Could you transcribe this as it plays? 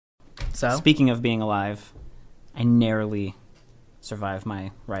So? Speaking of being alive, I narrowly survived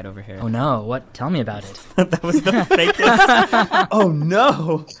my ride over here. Oh, no. What? Tell me about it. That was the fakest. Oh,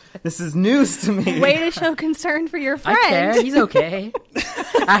 no. This is news to me. Way to show concern for your friend. I care. He's okay.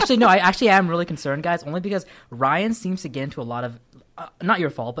 Actually, no. I actually am really concerned, guys, only because Ryan seems to get into a lot of, not your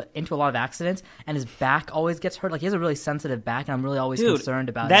fault, but into a lot of accidents, and his back always gets hurt. Like, he has a really sensitive back, and I'm really always concerned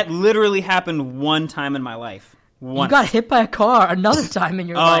about it. That literally happened one time in my life. Once. You got hit by a car another time in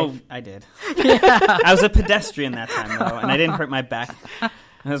your life. Oh, I did. Yeah. I was a pedestrian that time, though, and I didn't hurt my back. It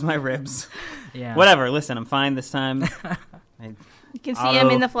was my ribs. Yeah. Whatever. Listen, I'm fine this time. You can see him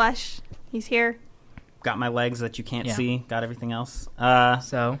in the flesh. He's here. Got my legs that you can't see. Got everything else.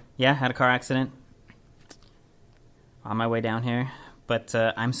 So? Yeah, had a car accident. On my way down here. But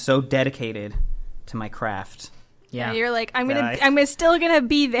I'm so dedicated to my craft. Yeah. You're like, I'm still gonna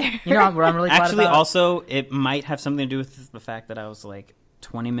be there. You know what I'm really glad Actually, about? also, it might have something to do with the fact that I was like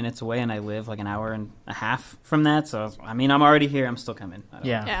 20 minutes away and I live like an hour and a half from that. So, I mean, I'm already here. I'm still coming.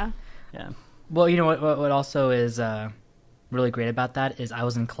 Yeah. Yeah. Well, you know what also is really great about that is I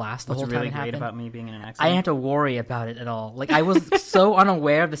was in class the whole time really it happened. great about me being in an accident? I didn't have to worry about it at all. Like, I was so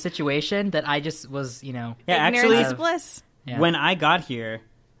unaware of the situation that I just was, Yeah, ignorance actually, is bliss. Yeah. when I got here,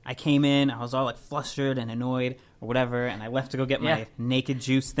 I came in, I was all like flustered and annoyed or whatever, and I left to go get my naked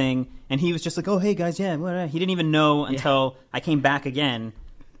juice thing, and he was just like, oh, hey guys, yeah, whatever. He didn't even know until I came back again,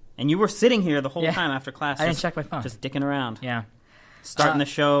 and you were sitting here the whole time after class. I didn't check my phone. Just dicking around. Yeah. Starting the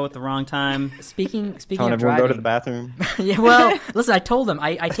show at the wrong time. Speaking Telling of everyone driving, go to the bathroom. Yeah, well, listen, I told them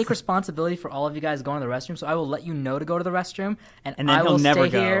I take responsibility for all of you guys going to the restroom, so I will let you know to go to the restroom, and then I will he'll never stay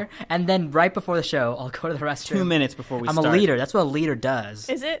go. here, and then right before the show, I'll go to the restroom. 2 minutes before we I'm start. a leader. That's what a leader does.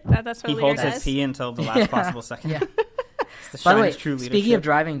 Is it? That's what He a leader holds does? his pee until the last possible second. Yeah. It's the By the shine way, of true speaking leadership. of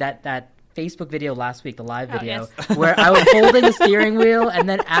driving, that Facebook video last week, the live Oh, video, yes. where I was holding the steering wheel, and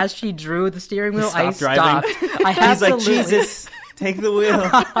then as she drew the steering wheel, I stopped driving. stopped. I He's like, absolutely- Jesus, take the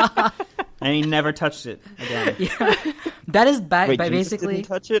wheel. And he never touched it again. Yeah. That is Wait, by Jesus basically. didn't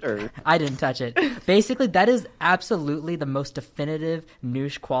touch it, or I didn't touch it. Basically, that is absolutely the most definitive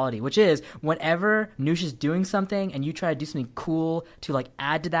Noosh quality, which is whenever Noosh is doing something and you try to do something cool to like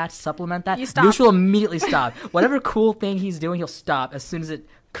add to that, supplement that, You stop. Noosh will immediately stop. Whatever cool thing he's doing, he'll stop as soon as it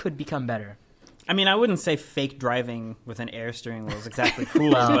could become better. I mean, I wouldn't say fake driving with an air steering wheel is exactly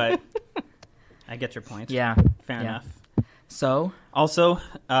cool, but I get your point. Yeah. Fair Yeah. enough. So, Also,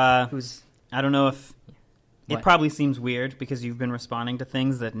 who's I don't know if What? it probably seems weird because you've been responding to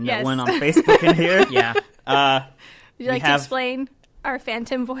things that no Yes. one on Facebook can hear. yeah. Would you We like to have- explain our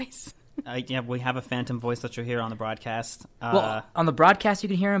phantom voice? Yeah, we have a phantom voice that you'll hear on the broadcast, Well, on the broadcast you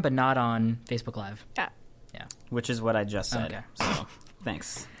can hear him, but not on Facebook Live. Yeah. which is what I just said. Okay. So,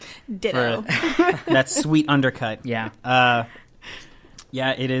 thanks Ditto. for that sweet undercut. Yeah.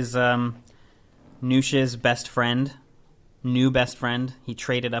 Yeah, it is Noosh's best friend. New best friend. He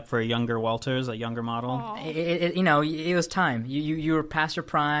traded up for a younger Walters, a younger model. Aw. It was time. You were past your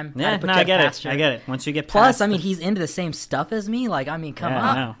prime. Yeah, Had to put no, you I get it. past your- I get it. Once you get Plus, past I mean, the- he's into the same stuff as me. Like, I mean, come Yeah,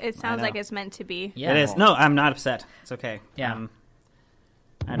 on. I know. It sounds I like know. it's meant to be. Yeah. It is. No, I'm not upset. It's okay. Yeah.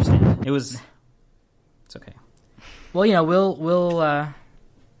 I understand. It's okay. Well, you know, we'll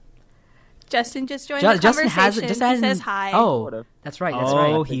Justin just joined Ju- the Justin conversation. has just he hasn't- says hi. Oh, Would've. that's right.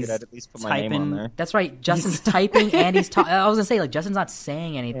 Oh, right. he's I'd at least put my name on typing. there. That's right. Justin's typing and he's I was gonna say, like, Justin's not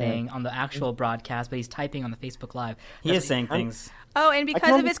saying anything on the actual broadcast, but he's typing on the Facebook Live. He is saying things. Oh, and because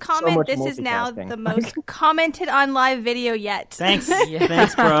can of his do so comment, much this is now multitasking. the most commented on live video yet. Thanks. Yeah.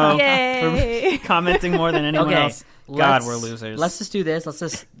 Thanks, bro. Yay. For commenting more than anyone Okay, else. God, we're losers. Let's just do this.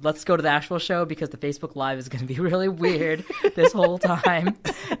 Let's go to the actual show because the Facebook Live is going to be really weird this whole time.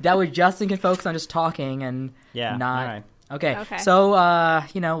 That way, Justin can focus on just talking and Yeah, not. all right. Okay. Okay. So we're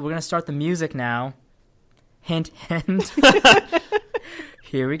gonna start the music now. Hint, hint.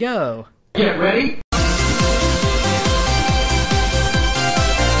 Here we go. Get ready.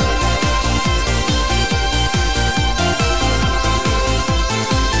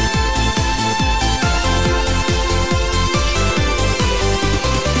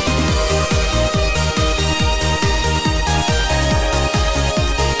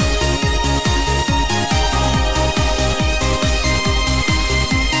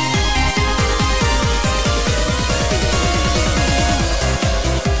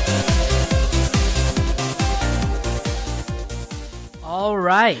 All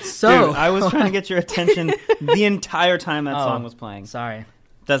right. So Dude, I was trying to get your attention the entire time that Oh. song was playing. sorry.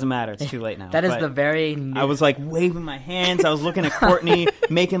 Doesn't matter. It's too late now. That is But the very. New... I was like waving my hands. I was looking at Courtney,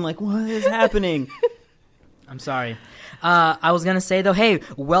 making like, what is happening? I'm sorry. I was going to say, though, hey,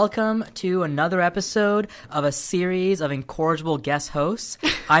 welcome to another episode of a series of incorrigible guest hosts.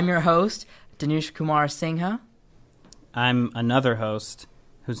 I'm your host, Danush Kumar Singha. I'm another host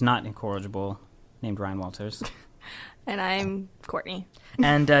who's not incorrigible, named Ryan Walters. And I'm Courtney.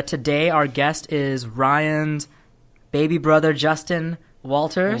 And today our guest is Ryan's baby brother, Justin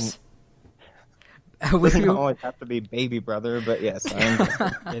Walters. It doesn't always have to be baby brother, but yes, I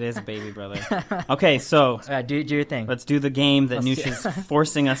am. It is baby brother. Okay, so do your thing. let's do the game that Noosh is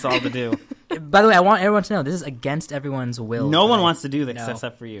forcing us all to do. By the way, I want everyone to know this is against everyone's will. No one right? wants to do this No.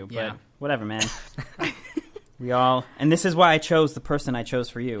 except for you, but Yeah. whatever, man. And this is why I chose the person I chose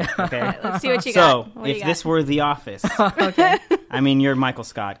for you, okay? Let's see what you So, got. What do if you this got? were The Office, Okay. I mean, you're Michael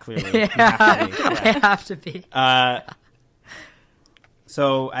Scott, clearly. You Yeah, have to be, I yeah. have to be.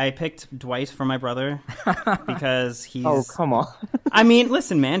 So I picked Dwight for my brother because he's... Oh, come on. I mean,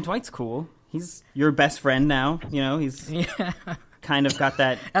 listen, man, Dwight's cool. He's your best friend now. You know, he's Yeah. kind of got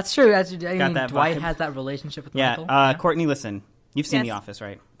that... That's true. I mean, that Dwight vibe. has that relationship with Yeah, Michael. Courtney, listen. You've seen Yes. The Office,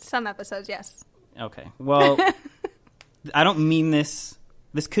 right? Some episodes, yes. Okay. Well, I don't mean this...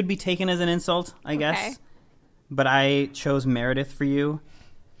 This could be taken as an insult, I guess. Okay. But I chose Meredith for you.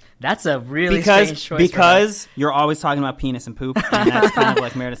 That's a really strange choice. Because you're always talking about penis and poop, and that's kind of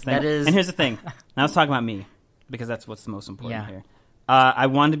like Meredith's thing. That is- And here's the thing. Now let's talk about me, because that's what's the most important Yeah. here. I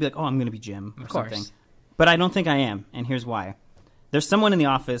wanted to be like, oh, I'm going to be Jim or Of course. something. But I don't think I am, and here's why. There's someone in the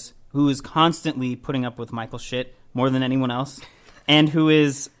office who is constantly putting up with Michael's shit more than anyone else, and who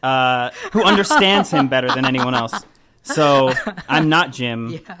understands him better than anyone else. So I'm not Jim.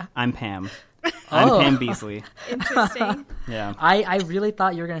 Yeah. I'm Pam. I'm Oh. Pam Beasley. Interesting. Yeah. I really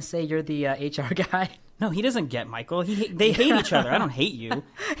thought you were going to say you're the HR guy. No, he doesn't get Michael. They hate each other. I don't hate you.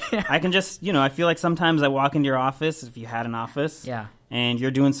 I can just, I feel like sometimes I walk into your office, if you had an office, Yeah. and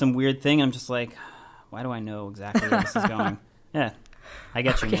you're doing some weird thing, and I'm just like, why do I know exactly where this is going? Yeah, I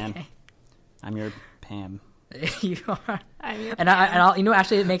get you, man. Okay. I'm your Pam. You are. I'm your And I'll,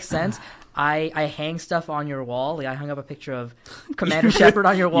 actually, it makes sense. I hang stuff on your wall. Like, I hung up a picture of Commander Shepard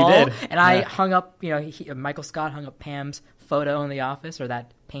on your wall, did. and I Yeah. hung up. Michael Scott hung up Pam's photo in the office, or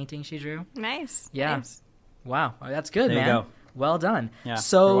that painting she drew. Nice. Yeah. Nice. Wow, that's good, There you man. go. Well done. Yeah,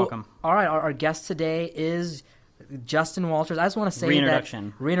 So, you're welcome. all right, our guest today is Justin Walters. I just want to say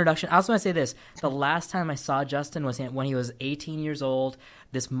Reintroduction. Reintroduction. I also want to say this. The last time I saw Justin was when he was 18 years old,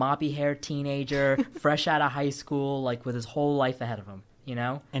 this moppy-haired teenager, fresh out of high school, like with his whole life ahead of him,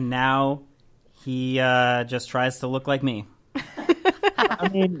 And now he just tries to look like me. I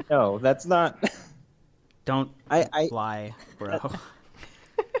mean, no, that's not... Don't I lie, bro.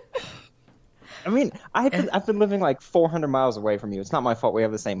 I mean, I've been living like 400 miles away from you. It's not my fault we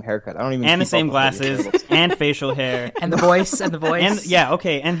have the same haircut. I don't even And the keep same up with your glasses, looks. and facial hair. And the voice, and the voice. And yeah,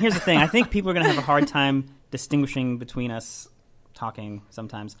 okay. And here's the thing: I think people are gonna have a hard time distinguishing between us talking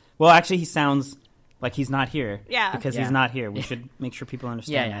sometimes. Well, actually, he sounds like he's not here. Yeah. Because Yeah. he's not here. We should make sure people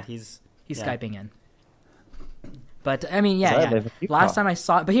understand Yeah. that he's He's yeah. Skyping in. But, I mean, I yeah. live in Utah. Last time I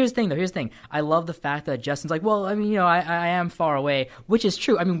saw... But here's the thing. I love the fact that Justin's like, well, I mean, I am far away, which is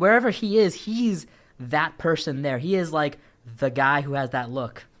true. I mean, wherever he is, he's that person there. He is, like, the guy who has that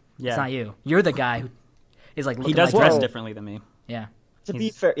look. Yeah. It's not you. You're the guy who is, like, He looking does like dress Whoa. differently than me. Yeah. To be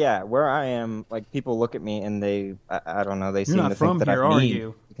He's- fair, yeah, where I am, like, people look at me and they, I don't know, they seem not to from think that here, I'm are mean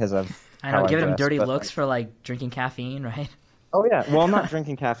you? because of I how know, giving him dress, dirty but, looks like, for, like, drinking caffeine, right? Oh, yeah. Well, I'm not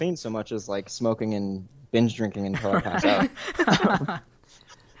drinking caffeine so much as, like, smoking and binge drinking until I pass out.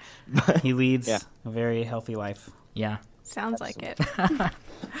 He leads Yeah. a very healthy life. Yeah. Sounds like it.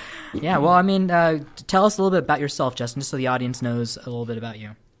 Yeah, well, I mean, tell us a little bit about yourself, Justin, just so the audience knows a little bit about you.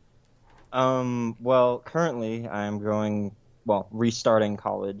 Well, currently I'm restarting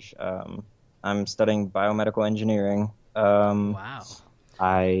college. I'm studying biomedical engineering. Wow.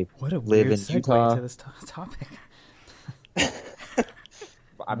 I What a live weird in segue Utah. to this topic.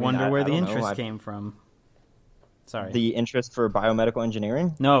 I mean, Wonder where I the don't know. interest came from. Sorry. The interest for biomedical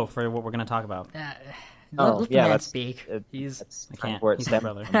engineering? No, for what we're going to talk about. Let the man speak. He's... That's I kind can't. of where it He's my stems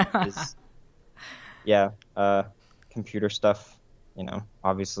brother. from, is- yeah, computer stuff.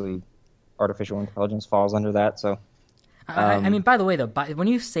 Obviously, artificial intelligence falls under that. So I mean, by the way, though, when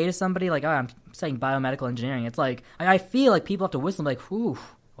you say to somebody, like, oh, I'm studying biomedical engineering, it's like, I feel like people have to whistle, like, whew,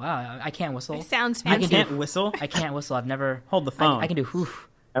 wow, I can't whistle. It sounds I You can fancy. can't whistle? I can't whistle. I've never... Hold the phone. I can do whew.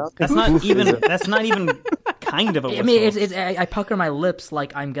 I don't That's think not oof even. is a- That's not even kind of a whistle. I mean, I pucker my lips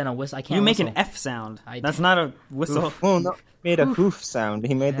like I'm gonna whistle. I can't you make whistle. an F sound. I That's do. not a whistle. Well, no, he made a hoof sound.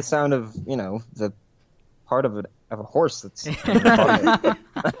 He made the sound of the part of a horse that's.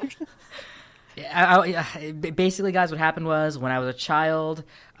 Basically, guys, what happened was when I was a child,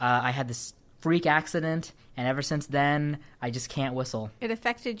 I had this freak accident, and ever since then, I just can't whistle. It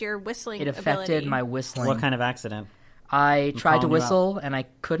affected your whistling It affected ability. my whistling. What kind of accident? I tried to calling you whistle, and I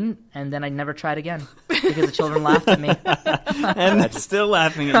couldn't, and then I never tried again because the children laughed at me. And they're still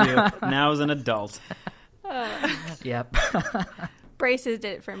laughing at you now as an adult. Yep. Braces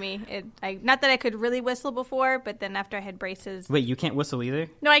did it for me. Not that I could really whistle before, but then after I had braces... Wait, you can't whistle either?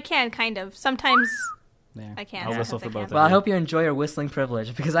 No, I can, kind of. Sometimes Yeah. I can. I'll whistle sometimes for I both can't. of Well, I you. hope you enjoy your whistling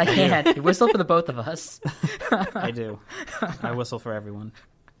privilege because I can't. You whistle for the both of us. I do. I whistle for everyone.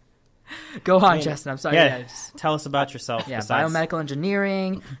 Go on, Justin. I'm sorry. Yeah, tell us about yourself. Yeah, besides... biomedical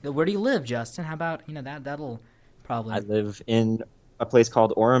engineering. Where do you live, Justin? How about that'll probably. I live in a place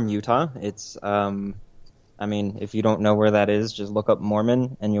called Orem, Utah. It's if you don't know where that is, just look up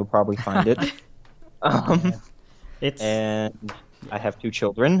Mormon and you'll probably find it. It's And I have 2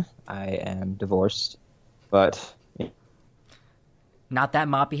 children. I am divorced, but Not that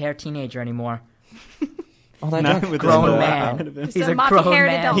moppy hair teenager anymore. not with Grown his- man. He's He's a a moppy grown haired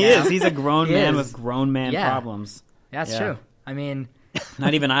man. adult. He now. is. He's a grown He man is. with grown man Yeah. problems. That's Yeah. true. I mean,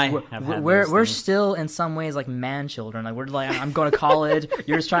 Not even I have had we're those things. still in some ways like man children. Like we're like, I'm going to college.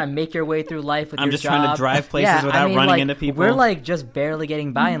 You're just trying to make your way through life with I'm your just job. trying to drive places Yeah, without I mean, running like, into people. We're like just barely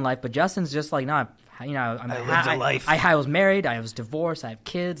getting by in life, but Justin's just like, no, I lived a life. I was married. I was divorced. I have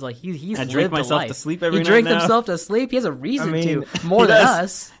kids. Like he's I drink lived a myself life. to sleep every he night drinks now. himself to sleep. He has a reason I mean, to more he than does.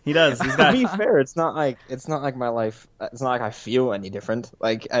 us. He does. He's to got. be fair, it's not like my life. It's not like I feel any different.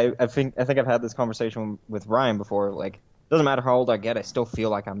 Like I think I've had this conversation with Ryan before. Like it doesn't matter how old I get, I still feel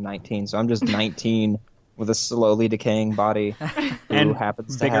like I'm 19. So I'm just 19 with a slowly decaying body who And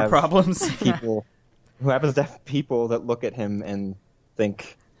happens to bigger have problems. people who happens to have people that look at him and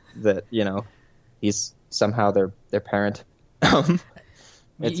think that he's somehow their parent.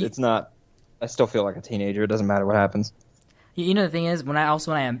 It's not. I still feel like a teenager. It doesn't matter what happens. You know the thing is when I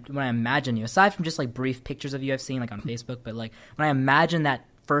imagine you, aside from just like brief pictures of you I've seen like on Facebook, but like when I imagine that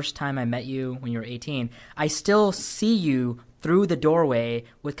first time I met you when you were 18, I still see you through the doorway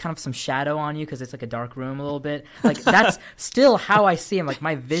with kind of some shadow on you because it's like a dark room a little bit. Like that's still how I see him. Like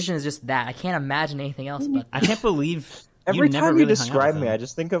my vision is just that. I can't imagine anything else. But I can't believe Every you never time really you hung out describe with me, him. I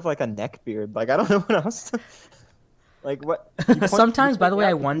just think of like a neck beard. Like I don't know what else. Like what? you point- sometimes, you by the point way,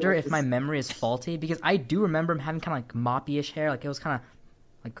 I out wonder this- if my memory is faulty because I do remember him having kind of like moppy-ish hair. Like it was kind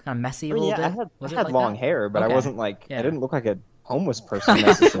of messy a little bit. I Was it had like long that? hair, but Okay. I wasn't like Yeah. I didn't look like a homeless person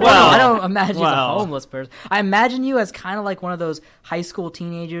necessarily. Well, I don't imagine you as a well. homeless person. I imagine you as kind of like one of those high school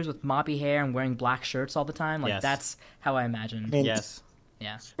teenagers with moppy hair and wearing black shirts all the time. Like Yes. that's how I imagine. mean, Yes.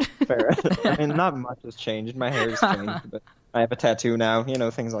 Yeah. Fair. I mean, not much has changed. My hair has changed, but I have a tattoo now.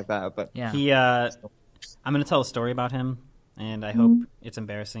 Things like that. But Yeah. He. I'm going to tell a story about him, and I hope it's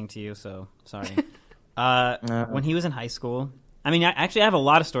embarrassing to you. So sorry. When he was in high school, I mean, I have a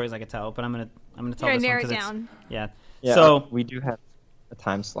lot of stories I could tell, but I'm gonna tell You're this one narrow 'cause it's- down. Yeah. yeah, So we do have a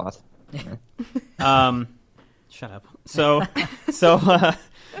time slot. Shut up. So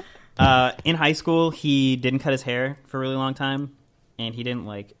in high school, he didn't cut his hair for a really long time, and he didn't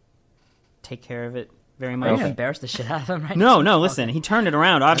like take care of it very Are much. you embarrass the shit out of him right now? No, listen. He turned it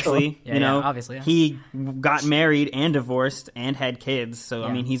around. Obviously, Yeah, obviously, yeah. he got married and divorced and had kids. So I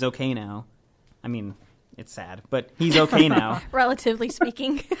Yeah. mean, he's okay now. I mean, it's sad, but he's okay now. Relatively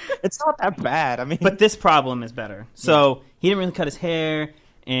speaking. It's not that bad. I mean, But this problem is better. So he didn't really cut his hair,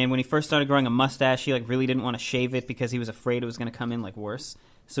 and when he first started growing a mustache, he like really didn't want to shave it because he was afraid it was going to come in like worse.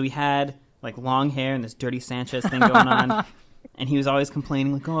 So he had like long hair and this dirty Sanchez thing going on, and he was always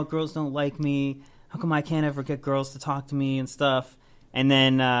complaining like, "Oh, girls don't like me. How come I can't ever get girls to talk to me and stuff?" And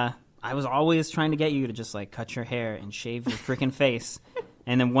then I was always trying to get you to just like cut your hair and shave your freaking face.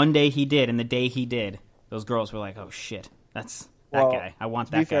 And then one day he did, and the day he did, those girls were like, "Oh shit, that's that Well, guy. I want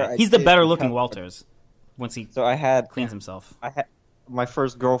to be that guy. fair, I He's the did better looking cut- Walters." Once he so I had cleans himself. my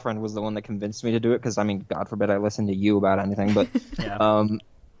first girlfriend was the one that convinced me to do it because I mean, God forbid I listen to you about anything, but Yeah.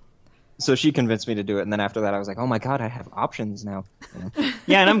 so she convinced me to do it, and then after that I was like, oh my God, I have options now.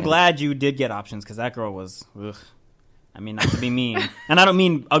 Yeah, and I'm glad you did get options because that girl was, ugh. I mean, not to be mean, and I don't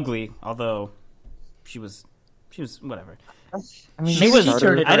mean ugly, although she was whatever. I mean, She Maybe was. she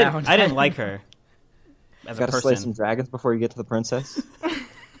turned it I around. didn't like her as a Gotta slay some person. dragons before you get to the princess.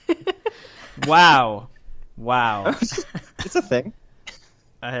 Wow. It's a thing.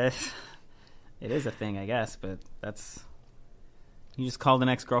 It is a thing, I guess, but that's. You just called an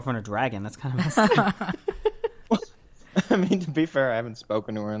ex-girlfriend a dragon. That's kind of messed up. I mean, to be fair, I haven't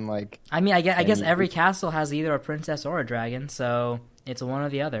spoken to her in like. I mean, I guess And- every castle has either a princess or a dragon, so it's one or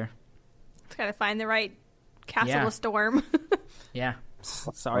the other. It's got to find the right castle Yeah. to storm. Yeah.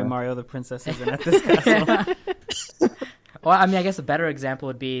 Sorry, Mario, the princess isn't at this castle. Well, I mean, I guess a better example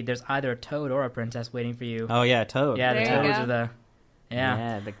would be there's either a toad or a princess waiting for you. Oh yeah, Toad. Yeah, the There you toads go. are the... Yeah.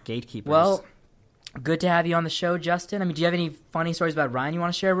 Yeah, the gatekeepers. Well, good to have you on the show, Justin. I mean, do you have any funny stories about Ryan you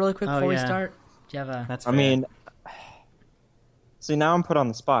want to share really quick before we yeah. start? Do you have a... that's I fair. mean, see, now I'm put on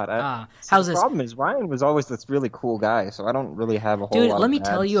the spot. How's the this? problem is Ryan was always this really cool guy, so I don't really have a whole Dude, lot let of me bad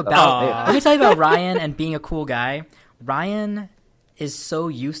tell you stuff. about let me tell you about Ryan and being a cool guy. Ryan is so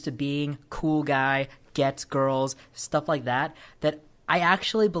used to being cool guy, gets girls, stuff like that I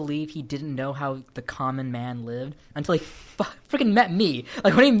actually believe he didn't know how the common man lived until he freaking met me.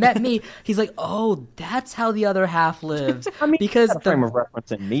 Like when he met me, he's like, "Oh, that's how the other half lives." I mean, because got a frame of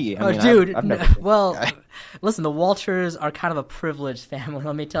reference in me. I Oh, mean, dude. I've never been Well, that guy. listen, the Walters are kind of a privileged family,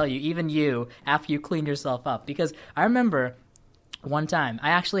 let me tell you. Even you, after you cleaned yourself up. Because I remember one time,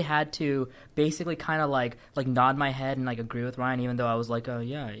 I actually had to basically kind of like nod my head and like agree with Ryan, even though I was like, oh,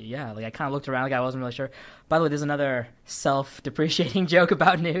 yeah. Like I kind of looked around like I wasn't really sure. By the way, there's another self-depreciating joke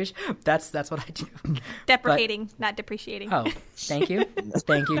about Noosh. That's what I do. Deprecating, not depreciating. Oh, thank you.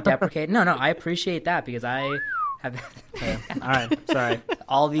 Thank you, deprecate. No, I appreciate that because I have... All right, sorry.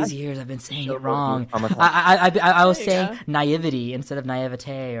 All these years I've been saying Sure, it wrong. I'm a- I was There you saying go. naivety instead of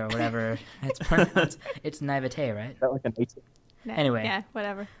naivete or whatever. It's naivete, right? Is that like an 18? No, anyway. Yeah,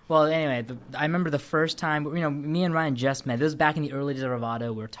 whatever. Well, anyway, I remember the first time, me and Ryan just met. This was back in the early days of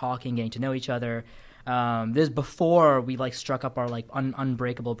Bravado. We were talking, getting to know each other. This is before we struck up our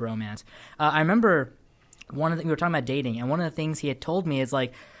unbreakable bromance. I remember we were talking about dating, and one of the things he had told me is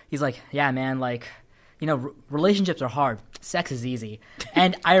he's like, yeah, man, relationships are hard. Sex is easy.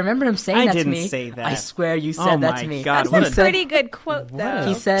 And I remember him saying that to me. I didn't say that. I swear you Oh said that my to me. God, That's what a a- pretty good quote, though.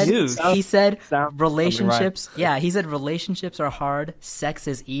 He said, Dude. he said, Sounds relationships. Yeah, he said relationships are hard. Sex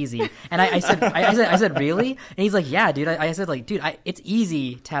is easy. And I said, really? And he's like, yeah, dude. I said, dude, it's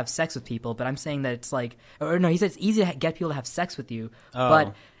easy to have sex with people, but I'm saying that it's or no, he said it's easy to get people to have sex with you,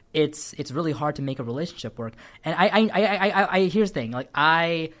 but it's really hard to make a relationship work. And I here's the thing,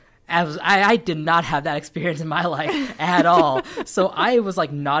 I did not have that experience in my life at all. So I was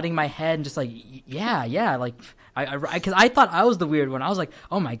nodding my head and just yeah, because I thought I was the weird one. I was like,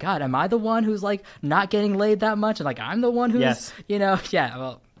 oh my God, am I the one who's not getting laid that much? And I'm the one who's, Yes. yeah,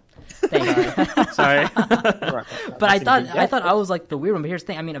 well, thanks. Sorry. But I thought I was the weird one. But here's the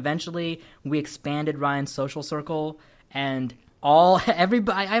thing. I mean, eventually we expanded Ryan's social circle, and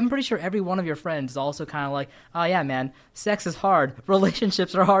everybody. I'm pretty sure every one of your friends is also kind of oh yeah, man, sex is hard.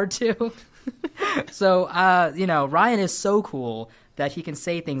 Relationships are hard too. So Ryan is so cool that he can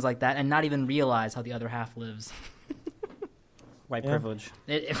say things like that and not even realize how the other half lives. White privilege.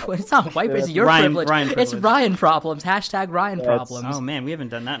 It's not white, it's your Ryan privilege. privilege. It's Ryan problems. Hashtag Ryan Yeah, problems. Oh man, we haven't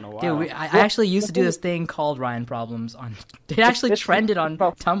done that in a while. Dude, I actually used to do this thing called Ryan Problems on. It actually trended on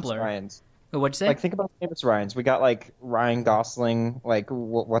Tumblr. Ryans. What'd you say? Think about famous Ryans. We got Ryan Gosling,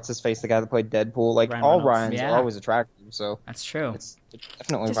 what's his face, the guy that played Deadpool. Ryan All Reynolds. Ryans Yeah. are always attractive, so That's true. it's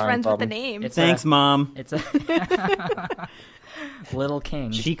definitely Just Ryan runs with the problem. name. It's Thanks, Mom. It's a Little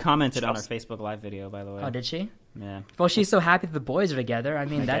King. She commented on our Facebook Live video, by the way. Oh, did she? Yeah. Well, she's so happy that the boys are together. I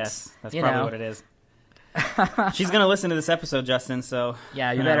mean, I that's guess. That's you probably know. what it is. She's gonna listen to this episode, Justin. So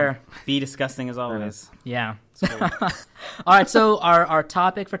Yeah, you know, better. be disgusting as always. Yeah. It's cool. All right. So our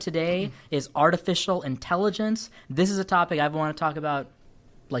topic for today is artificial intelligence. This is a topic I've wanted to talk about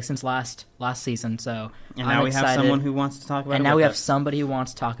since last season. So And I'm now we have excited. someone who wants to talk about it. And now with we have us. somebody who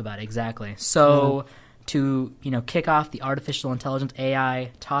wants to talk about it. Exactly. So to kick off the artificial intelligence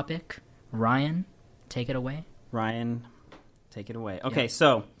AI topic, Ryan, take it away. Ryan, take it away. Okay,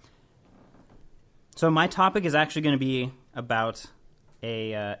 so my topic is actually going to be about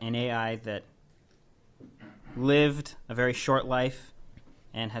an AI that lived a very short life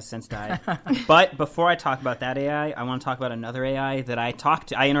and has since died. But before I talk about that AI, I want to talk about another AI that I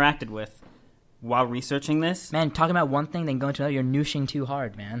interacted with while researching this. Man, talking about one thing, then going to another, you're nooshing too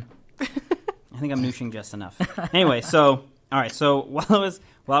hard, man. I think I'm nooshing just enough. Anyway, all right. So while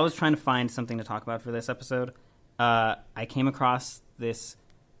I was trying to find something to talk about for this episode, I came across this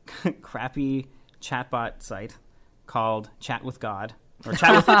crappy chatbot site called Chat with God, or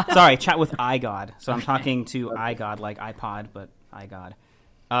Chat with Chat with iGod. So I'm talking to iGod like iPod, but iGod.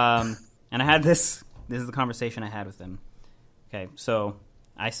 And I had this. This is the conversation I had with him. Okay, so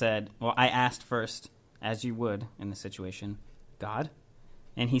I asked first, as you would in this situation, God,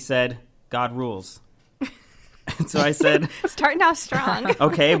 and he said, God rules. And so I said, Starting off strong.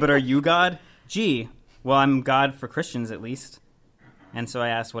 okay, but are you God? Gee, well, I'm God for Christians at least. And so I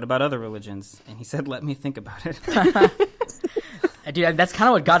asked, what about other religions? And he said, let me think about it. Dude, that's kind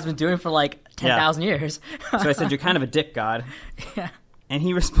of what God's been doing for 10,000 years. So I said, you're kind of a dick, God. Yeah. And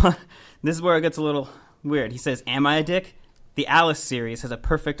he responded, this is where it gets a little weird. He says, am I a dick? the Alice series has a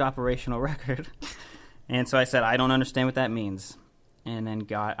perfect operational record. And so I said, I don't understand what that means. And then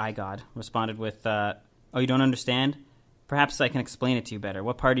God responded with, oh, you don't understand? Perhaps I can explain it to you better.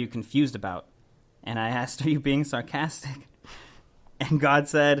 What part are you confused about? And I asked, are you being sarcastic? And God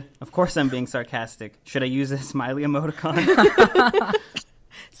said, of course I'm being sarcastic. Should I use a smiley emoticon?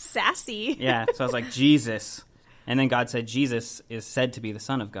 Sassy. Yeah, so I was like, Jesus. And then God said, Jesus is said to be the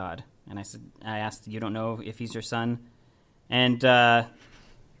Son of God. And I asked, you don't know if he's your son? And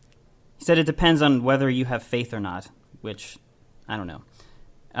he said, it depends on whether you have faith or not, which I don't know.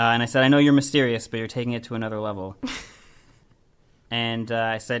 And I said, I know you're mysterious, but you're taking it to another level. And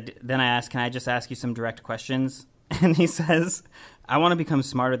I said, then I asked, can I just ask you some direct questions? And he says, I want to become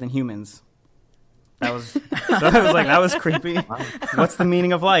smarter than humans. So I was like, that was creepy. What's the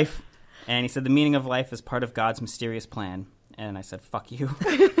meaning of life? And he said, the meaning of life is part of God's mysterious plan. And I said, fuck you.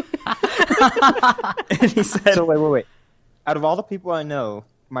 And he said... So wait. Out of all the people I know,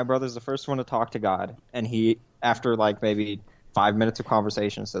 my brother's the first one to talk to God. And he, after like maybe 5 minutes of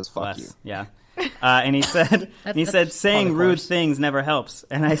conversation, says, fuck you. Yeah. And he said, saying rude things never helps.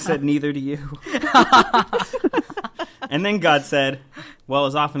 And I said, neither do you. And then God said, well,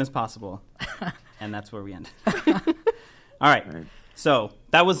 as often as possible. And that's where we end. All right. So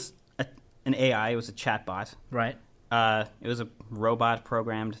that was an AI. It was a chatbot. Right. It was a robot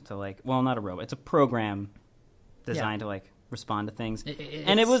programmed to not a robot. It's a program designed to respond to things.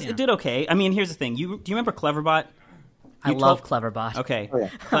 It did okay. I mean, here's the thing. Do you remember Cleverbot? I love Cleverbot. Okay. Oh, yeah.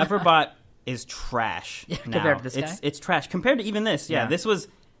 Cleverbot is trash now. Compared to this guy? It's trash. Compared to even this. Yeah, this was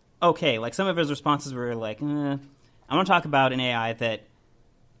okay. Like, some of his responses were like, I want to talk about an AI that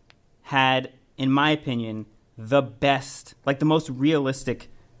had, in my opinion, the best, the most realistic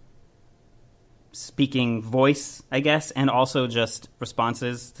speaking voice, I guess, and also just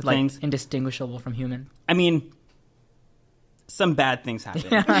responses to things. Indistinguishable from human. I mean, some bad things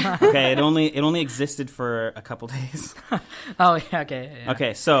happened. Okay, it only existed for a couple days. Oh, yeah, okay. Yeah.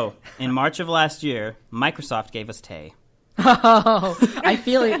 Okay, so in March of last year, Microsoft gave us Tay. Oh, I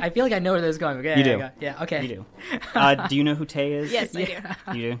feel like I know where this is going. Okay, you do. Yeah, okay. You do. Do you know who Tay is? Yes, I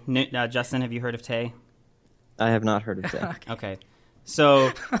do. You do? Justin, have you heard of Tay? I have not heard of that. Okay.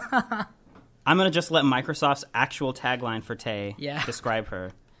 So I'm going to just let Microsoft's actual tagline for Tay describe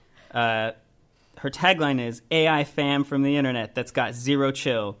her. Her tagline is AI fam from the internet that's got zero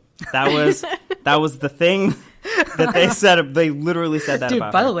chill. That was the thing that they said. They literally said that about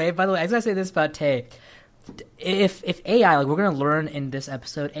her. By the way, I was going to say this about Tay. If AI, we're going to learn in this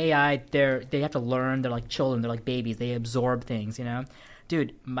episode, AI, they have to learn. They're like children. They're like babies. They absorb things, you know?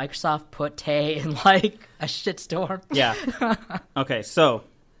 Dude, Microsoft put Tay in, a shitstorm. Yeah. Okay, so,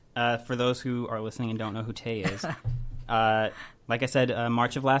 for those who are listening and don't know who Tay is, like I said,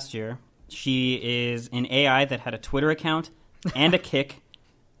 March of last year, she is an AI that had a Twitter account and a Kick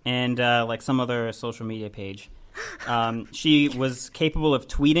and, some other social media page. She was capable of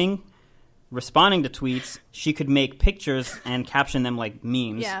tweeting, responding to tweets. She could make pictures and caption them like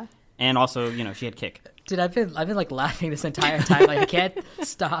memes. Yeah. And also, she had Kick. Dude, I've been laughing this entire time. I can't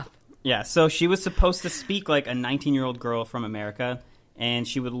stop. Yeah, so she was supposed to speak like a 19-year-old girl from America, and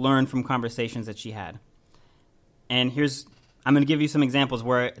she would learn from conversations that she had. And I'm going to give you some examples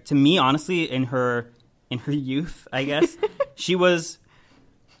where, to me, honestly, in her youth, I guess, she was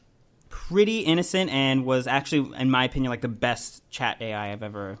pretty innocent and was actually, in my opinion, the best chat AI I've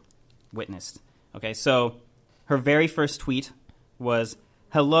ever witnessed. Okay, so her very first tweet was,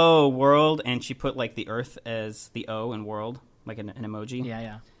 hello, world, and she put, the Earth as the O in world, an emoji.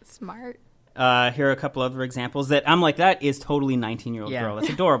 Yeah. Smart. Here are a couple other examples that I'm like, that is totally 19-year-old girl. That's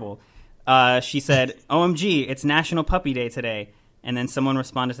adorable. She said, OMG, it's National Puppy Day today. And then someone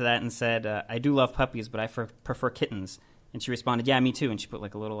responded to that and said, I do love puppies, but I prefer kittens. And she responded, yeah, me too. And she put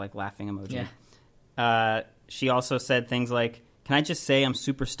a little laughing emoji. Yeah. She also said things like, can I just say I'm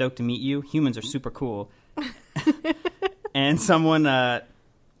super stoked to meet you? Humans are super cool. And someone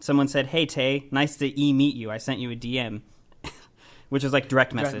said, hey, Tay, nice to meet you. I sent you a DM. Which is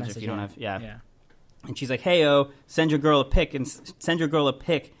direct message if you don't have, yeah. And she's like, hey-o, send your girl a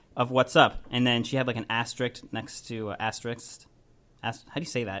pic of what's up. And then she had an asterisk next to asterisk. How do you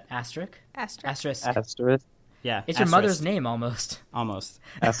say that? Asterisk? Asterisk. Asterisk. Yeah. It's your mother's name almost. Almost.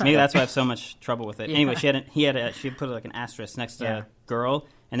 Maybe that's why I have so much trouble with it. Yeah. Anyway, she had put an asterisk next to girl,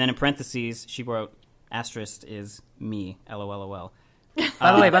 and then in parentheses she wrote asterisk is me. LOLOL.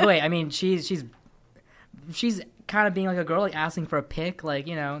 By the way, I mean she's kind of being a girl, asking for a pic,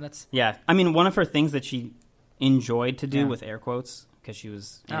 that's... Yeah. I mean, one of her things that she enjoyed to do with air quotes, because she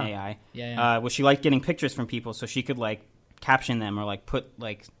was an AI, was she liked getting pictures from people so she could, caption them or, put,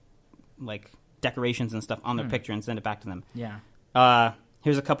 decorations and stuff on their picture and send it back to them. Yeah.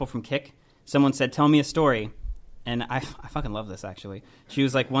 Here's a couple from Kick. Someone said, "Tell me a story." And I fucking love this, actually. She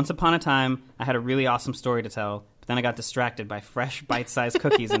was like, "Once upon a time, I had a really awesome story to tell, but then I got distracted by fresh, bite-sized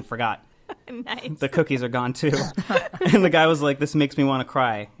cookies and forgot. Nice. The cookies are gone, too." And the guy was like, "This makes me want to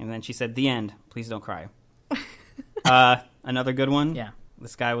cry." And then she said, "The end. Please don't cry." Another good one. Yeah.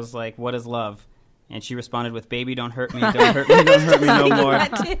 This guy was like, "What is love?" And she responded with, "Baby, don't hurt me. Don't hurt me. Don't hurt me no more."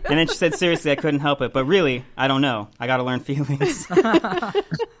 And then she said, "Seriously, I couldn't help it. But really, I don't know. I got to learn feelings."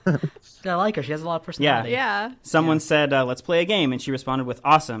 I like her. She has a lot of personality. Yeah. Someone said, "Let's play a game." And she responded with,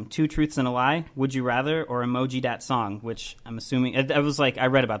 "Awesome. 2 truths and a lie. Would you rather or emoji dat song?" Which I'm assuming, I was like, I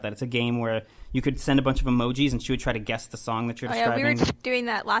read about that. It's a game where you could send a bunch of emojis and she would try to guess the song that you're describing. Yeah, we were doing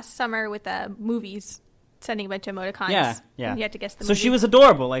that last summer with movies. Sending a bunch of emoticons. Yeah. And you had to guess the So movie. she was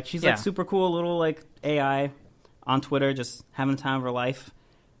adorable. Like, she's Yeah. like super cool little like AI on Twitter, just having the time of her life.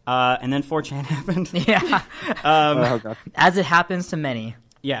 And then 4chan happened. Yeah. Oh, God. As it happens to many.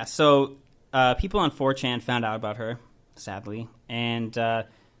 Yeah, so people on 4chan found out about her, sadly. And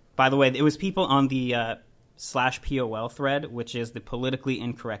by the way, it was people on the /POL thread, which is the politically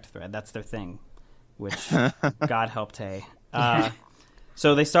incorrect thread. That's their thing, which God help Tay.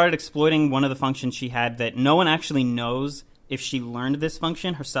 So they started exploiting one of the functions she had that no one actually knows if she learned this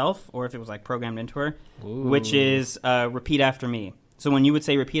function herself or if it was like programmed into her, which is repeat after me. So when you would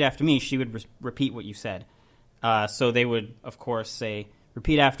say repeat after me, she would repeat what you said. So they would, of course, say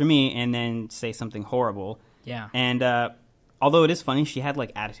repeat after me and then say something horrible. Yeah. And although it is funny, she had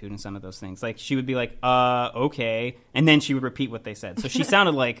like attitude in some of those things. Like she would be like, okay. And then she would repeat what they said. So she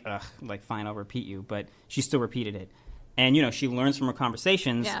sounded like fine, I'll repeat you. But she still repeated it. And, you know, she learns from her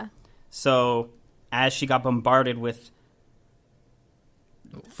conversations. Yeah. So as she got bombarded with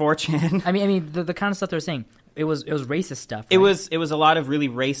 4chan. I mean, the kind of stuff they're saying, it was racist stuff. It Right? was a lot of really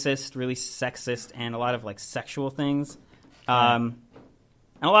racist, really sexist, and a lot of like sexual things. And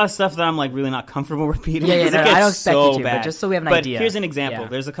a lot of stuff that I'm like really not comfortable repeating. Yeah, because no, it gets I don't expect so you to, bad. but just so we have an but idea. Here's an example. Yeah.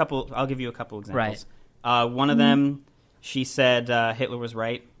 There's a couple. I'll give you a couple examples. Right. One of them, she said Hitler was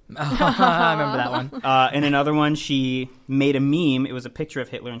right. I remember that one. And another one, she made a meme. It was a picture of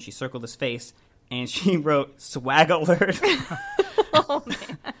Hitler, and she circled his face, and she wrote "swag alert." Oh,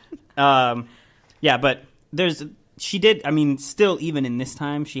 man. Yeah, but she did. I mean, still, even in this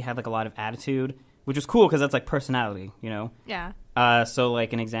time, she had like a lot of attitude, which was cool because that's like personality, you know. Yeah. So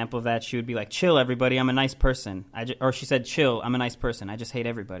like an example of that, she would be like, "Chill, everybody. I'm a nice person." Or she said, "Chill, I'm a nice person. I just hate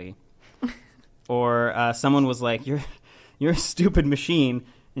everybody." Or someone was like, "You're a stupid machine."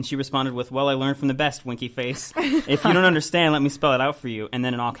 And she responded with, "Well, I learned from the best, winky face. If you don't understand, let me spell it out for you." And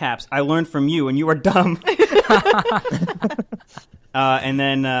then in all caps, "I learned from you, and you are dumb." And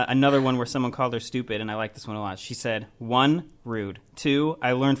then another one where someone called her stupid, and I like this one a lot. She said, 1, rude. 2,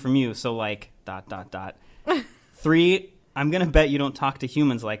 I learned from you, so like, ... 3, I'm going to bet you don't talk to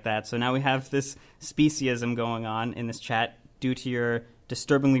humans like that. So now we have this speciesism going on in this chat due to your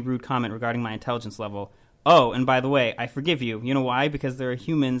disturbingly rude comment regarding my intelligence level. Oh, and by the way, I forgive you. You know why? Because there are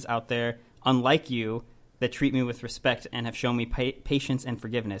humans out there, unlike you, that treat me with respect and have shown me patience and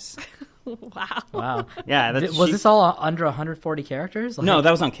forgiveness. Wow. Yeah. Was this all under 140 characters? Like, No,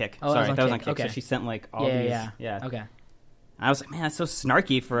 that was on Kick. Oh, Sorry, that was on Kick. Kick. Okay. So she sent like all these. Yeah. Okay. I was like, man, that's so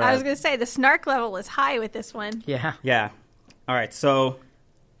snarky for. I was going to say, the snark level is high with this one. Yeah. Yeah. All right. So,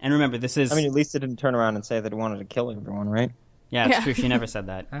 and remember, this is. I mean, at least it didn't turn around and say that it wanted to kill everyone, right? Yeah, it's Yeah. true. She never said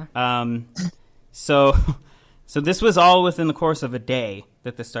that. Huh? So this was all within the course of a day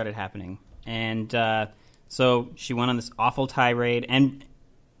that this started happening, and so she went on this awful tirade. And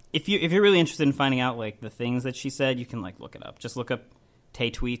if you're really interested in finding out like the things that she said, you can like look it up. Just look up Tay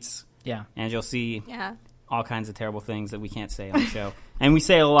tweets, Yeah. and you'll see Yeah. all kinds of terrible things that we can't say on the show. And we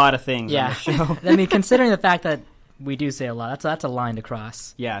say a lot of things on Yeah. the show. I mean, considering the fact that we do say a lot, that's a line to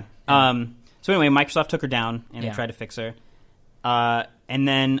cross. Yeah. So anyway, Microsoft took her down, and they tried to fix her. And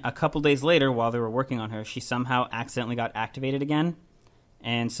then a couple days later, while they were working on her, she somehow accidentally got activated again.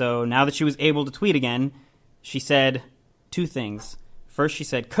 And so now that she was able to tweet again, she said 2 things. First, she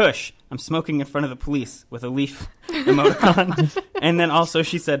said, "Kush, I'm smoking in front of the police," with a leaf emoticon. And then also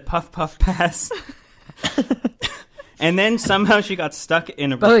she said, "Puff, puff, pass." And then somehow she got stuck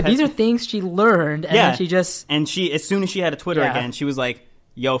in a... By the way, these are things she learned, and then she just... And she, as soon as she had a Twitter again, she was like,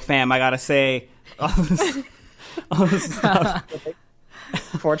 "Yo, fam, I gotta say all this stuff."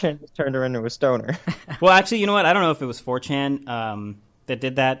 4chan just turned her into a stoner. Well, actually, you know what? I don't know if it was 4chan that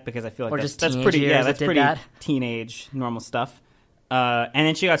did that, because I feel like Or that's just pretty... teenage Yeah, years that's that did pretty that. teenage, normal stuff. And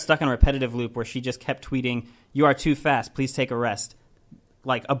then she got stuck in a repetitive loop where she just kept tweeting, "You are too fast, please take a rest,"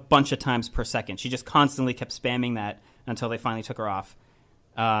 like a bunch of times per second. She just constantly kept spamming that until they finally took her off.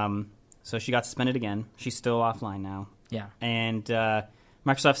 So she got suspended again. She's still offline now. Yeah. And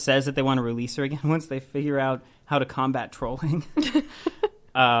Microsoft says that they want to release her again once they figure out how to combat trolling.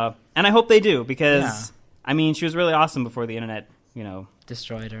 And I hope they do, because, I mean, she was really awesome before the internet,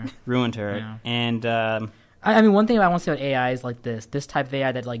 destroyed her. Ruined her. Yeah. And I mean, one thing I want to say about AI is like this type of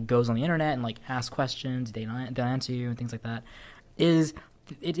AI that like goes on the internet and like asks questions, they'll answer you and things like that, is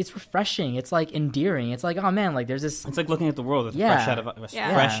it's refreshing. It's like endearing. It's like, oh man, like there's this. It's like looking at the world with Yeah.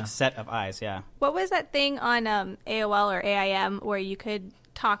 fresh set of eyes. Yeah. What was that thing on AOL or AIM where you could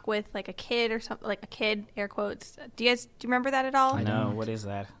talk with like a kid or something, like a kid, air quotes? Do you remember that at all? I know. What is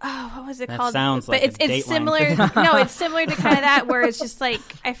that? Oh, what was it That called? sounds but like a it's Dateline similar. thing. No, it's similar to kind of that, where it's just like,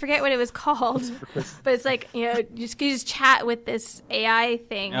 I forget what it was called, but it's like, you just chat with this AI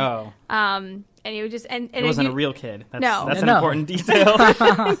thing. Oh. And you would just and It wasn't a real kid. That's an No. important detail.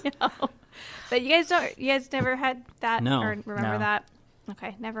 No. But you guys never had that No. or remember No. that?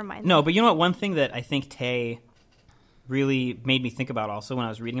 Okay, never mind. No, but you know what? One thing that I think Tay really made me think about also when I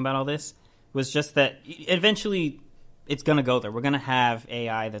was reading about all this was just that eventually it's going to go there. We're going to have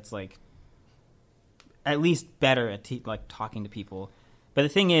AI that's like at least better at like talking to people. But the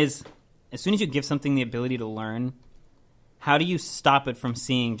thing is, as soon as you give something the ability to learn, how do you stop it from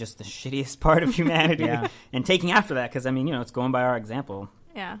seeing just the shittiest part of humanity Yeah. and taking after that? Because, I mean, it's going by our example.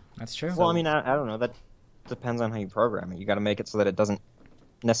 Yeah. That's true. Well, I mean, I don't know. That depends on how you program it. You got to make it so that it doesn't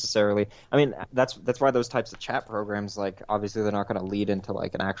necessarily. I mean, that's why those types of chat programs, like, obviously they're not going to lead into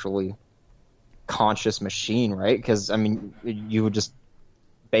like an actually conscious machine, right? Because I mean, you would just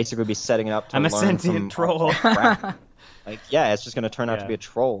basically be setting it up to I'm a learn sentient from troll. crap. Like, yeah, it's just going to turn out Yeah. to be a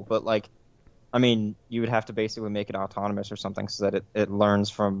troll. But like, I mean, you would have to basically make it autonomous or something so that it learns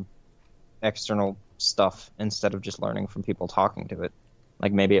from external stuff instead of just learning from people talking to it.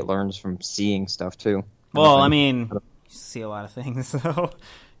 Like maybe it learns from seeing stuff too. Well, I mean, you see a lot of things, though,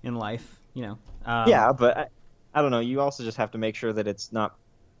 in life, Yeah, but I don't know. You also just have to make sure that it's not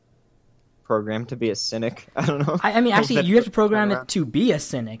programmed to be a cynic. I don't know. I mean, actually, you have to program around. it to be a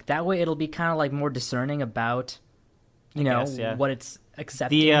cynic. That way, it'll be kind of like more discerning about, guess, yeah. what it's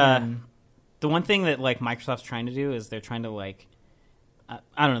accepting. The one thing that like Microsoft's trying to do is they're trying to like,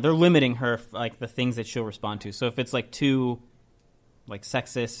 I don't know, they're limiting her like the things that she'll respond to. So if it's like too like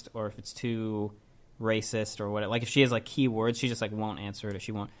sexist or if it's too racist or whatever, like if she has like keywords, she just like won't answer it or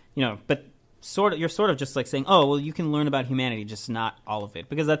she won't, but you're sort of just like saying, oh, well, you can learn about humanity, just not all of it,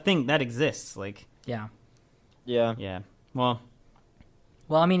 because that thing that exists. Like, yeah. yeah. Well,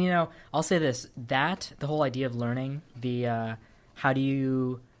 I mean, I'll say this: that the whole idea of learning, the how do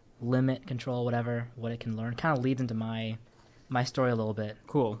you limit, control, whatever, what it can learn, kind of leads into my story a little bit.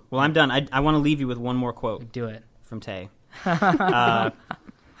 cool. Well, I'm done. I want to leave you with one more quote Do it. from Tay.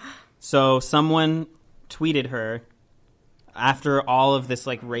 So someone tweeted her after all of this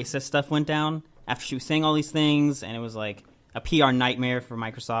like racist stuff went down, after she was saying all these things, and it was like a PR nightmare for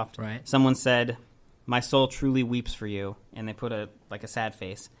Microsoft. Right. Someone said, "My soul truly weeps for you," and they put a sad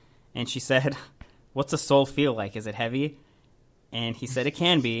face. And she said, "What's a soul feel like? Is it heavy?" And he said, "It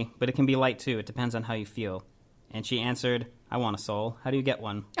can be, but it can be light too. It depends on how you feel." And she answered, "I want a soul. How do you get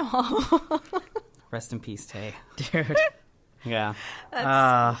one?" Rest in peace, Tay. Dude. Yeah.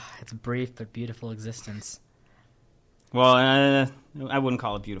 It's a brief but beautiful existence. Well, I wouldn't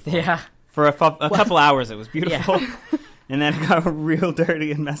call it beautiful. Yeah. For a couple hours, it was beautiful. Yeah. And then it got real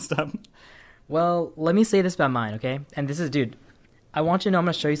dirty and messed up. Well, let me say this about mine, okay? And this is, dude, I want you to know I'm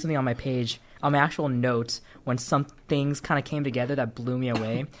going to show you something on my page, on my actual notes, when some things kind of came together that blew me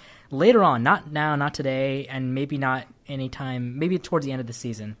away. Later on, not now, not today, and maybe not anytime, maybe towards the end of the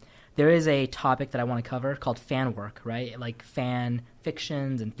season, there is a topic that I want to cover called fan work, right? Like fan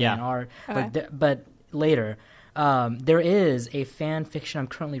fictions and fan art. Okay. But later, there is a fan fiction I'm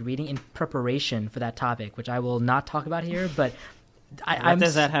currently reading in preparation for that topic, which I will not talk about here, but... What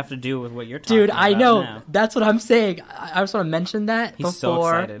does that have to do with what you're talking Dude, about I know. now? That's what I'm saying. I just want to mention that He's so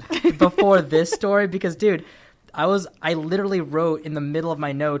excited. before this story, because, dude, I literally wrote in the middle of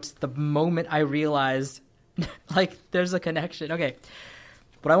my notes the moment I realized, like, there's a connection. Okay.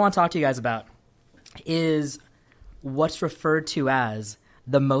 What I want to talk to you guys about is what's referred to as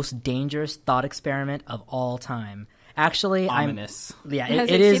the most dangerous thought experiment of all time. Actually, Ominous.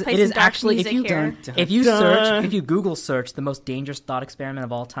 it is actually, if you Google search the most dangerous thought experiment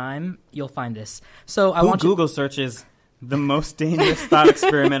of all time, you'll find this. So I want Google searches the most dangerous thought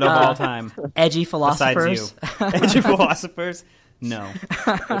experiment of all time. Edgy philosophers. Besides you. Edgy philosophers? No.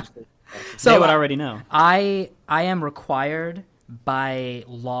 So they would already know. I am required by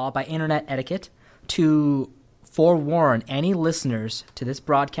law, by internet etiquette, to forewarn any listeners to this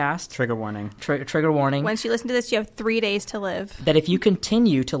broadcast. Trigger warning. Trigger warning. Once you listen to this, you have 3 days to live. That if you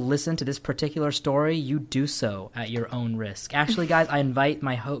continue to listen to this particular story, you do so at your own risk. Actually, guys, I invite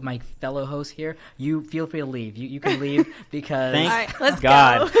my fellow host here. You feel free to leave. You can leave because... Thank All right, let's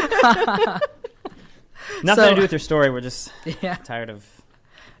God. go. Nothing to do with your story. We're just tired of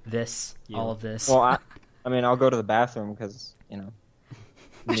all of this. Well, I mean, I'll go to the bathroom because,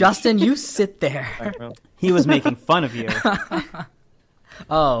 Justin, you sit there. He was making fun of you.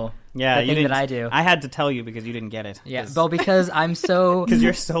 Oh, yeah, the thing that I do. I had to tell you because you didn't get it. Yeah, well, because I'm so... Because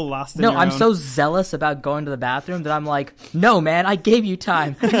you're so lost in No, your I'm own... so zealous about going to the bathroom that I'm like, no, man, I gave you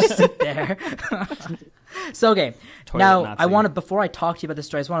time. You sit there. So, okay. Toilet now, Nazi. before I talk to you about this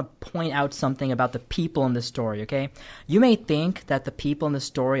story, I just want to point out something about the people in this story, okay? You may think that the people in this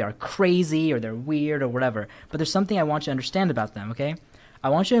story are crazy or they're weird or whatever, but there's something I want you to understand about them, okay? I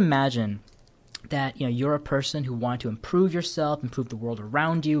want you to imagine that you're a person who wanted to improve yourself, improve the world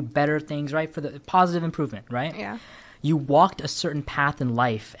around you, better things, right? For the positive improvement, right? Yeah. You walked a certain path in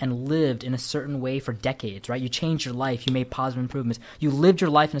life and lived in a certain way for decades, right? You changed your life. You made positive improvements. You lived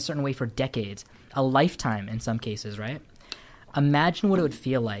your life in a certain way for decades, a lifetime in some cases, right? Imagine what it would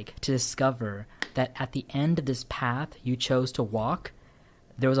feel like to discover that at the end of this path you chose to walk,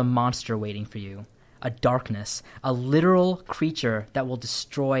 there was a monster waiting for you, a darkness, a literal creature that will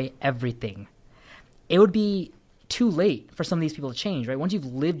destroy everything. It would be too late for some of these people to change, right? Once you've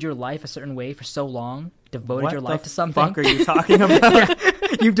lived your life a certain way for so long, devoted your life to something. What the fuck are you talking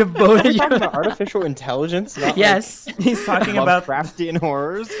about? You've devoted Are you your talking about artificial intelligence? Not Yes. He's talking like about... Lovecraftian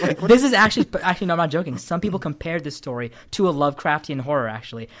horrors? Like, This is actually no, I'm not joking. Some people compared this story to a Lovecraftian horror,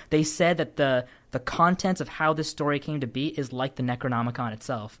 actually. They said that the contents of how this story came to be is like the Necronomicon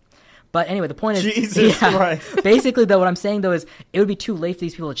itself. But anyway, the point is... Jesus Christ. Basically, though, what I'm saying, though, is it would be too late for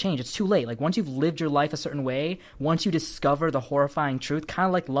these people to change. It's too late. Like, once you've lived your life a certain way, once you discover the horrifying truth, kind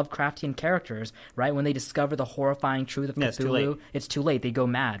of like Lovecraftian characters, right? When they discover the horrifying truth of Cthulhu, it's too late. They go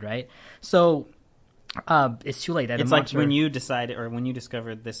mad, right? So... it's too late. It's like when you decided, or when you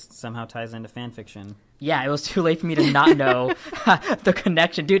discovered this somehow ties into fan fiction. Yeah, it was too late for me to not know the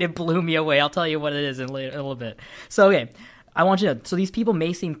connection. Dude, it blew me away. I'll tell you what it is in a little bit. So, okay, I want you to know. So these people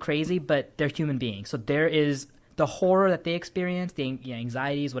may seem crazy, but they're human beings. So there is the horror that they experience, the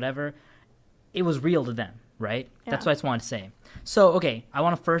anxieties, whatever. It was real to them, right? Yeah. That's what I just wanted to say. So, okay, I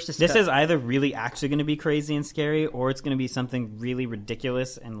want to first discuss... This is either really actually going to be crazy and scary, or it's going to be something really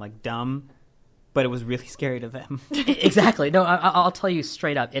ridiculous and, like, dumb, but it was really scary to them. Exactly. No, I'll tell you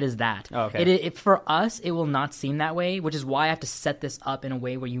straight up. It is that. Oh, okay. For us, it will not seem that way, which is why I have to set this up in a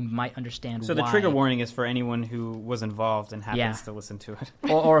way where you might understand So why. the trigger warning is for anyone who was involved and happens to listen to it.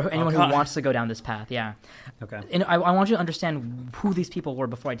 Or anyone who wants to go down this path, yeah. Okay. And I want you to understand who these people were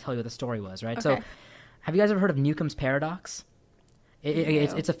before I tell you what the story was, right? Okay. So, have you guys ever heard of Newcomb's paradox?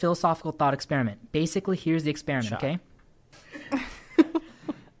 It's a philosophical thought experiment. Basically, here's the experiment, okay?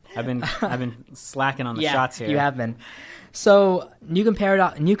 I've been slacking on the shots here. You have been. So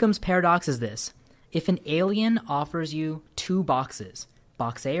Newcomb's paradox is this: if an alien offers you two boxes,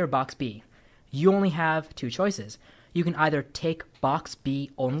 box A or box B, you only have two choices. You can either take box B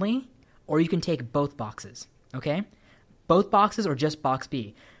only, or you can take both boxes. Okay, both boxes or just box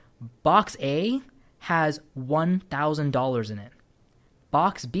B. Box A has $1,000 in it.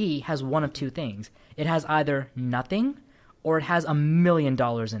 Box B has one of two things. It has either nothing, or it has $1 million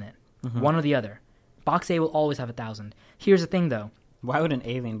in it. Mm-hmm. One or the other. Box A will always have 1,000. Here's the thing, though. Why would an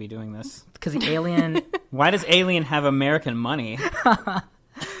alien be doing this? Because the alien... Why does alien have American money?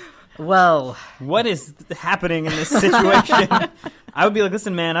 Well... What is happening in this situation? I would be like,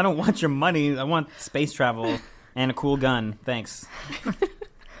 listen, man, I don't want your money. I want space travel and a cool gun. Thanks.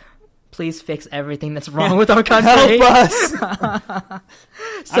 Please fix everything that's wrong with our country. Help us! I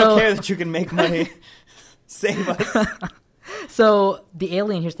don't care that you can make money. Save us. So the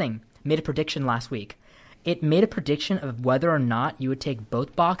alien, here's the thing, made a prediction last week. It made a prediction of whether or not you would take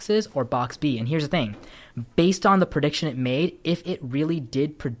both boxes or box B. And here's the thing. Based on the prediction it made, if it really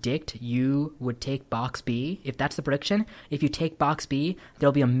did predict you would take box B, if that's the prediction, if you take box B,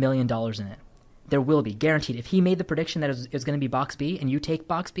 there'll be $1 million in it. There will be, guaranteed. If he made the prediction that it was going to be box B and you take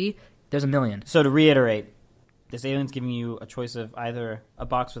box B, there's $1 million. So to reiterate, this alien's giving you a choice of either a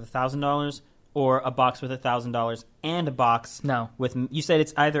box with $1,000 or a box with $1,000 and a box with... You said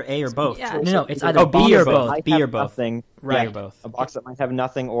it's either A or both. Yeah. No, it's either B or both. B or both. Nothing, Right. Or both. A box that might have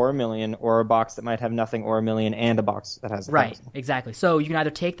nothing or $1 million, or a box that might have nothing or $1 million and a box that has 1,000. Right, exactly. So you can either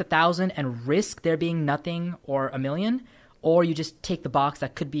take the 1,000 and risk there being nothing or $1 million, or you just take the box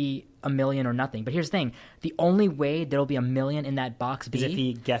that could be a million or nothing. But here's the thing: the only way there'll be a million in that box B is if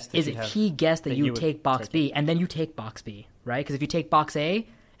he guessed that you take box B, and then you take box B, right? Because if you take box A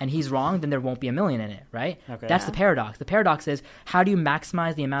and he's wrong, then there won't be a million in it, right? Okay. That's the paradox. The paradox is, how do you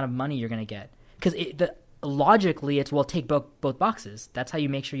maximize the amount of money you're going to get? Because logically, it's, well, take both boxes. That's how you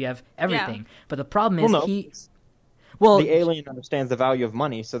make sure you have everything. Yeah. But the problem is the alien understands the value of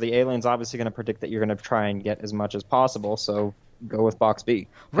money, so the alien's obviously going to predict that you're going to try and get as much as possible, so go with box B.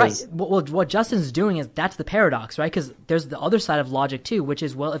 Right. Well, what Justin's doing is, that's the paradox, right? Because there's the other side of logic, too, which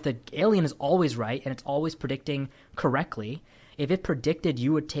is, well, if the alien is always right and it's always predicting correctly, if it predicted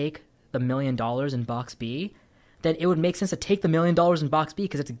you would take the $1 million in box B, then it would make sense to take the $1 million in box B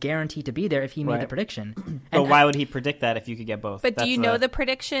because it's guaranteed to be there if he made the prediction. But why would he predict that if you could get both? But do you know the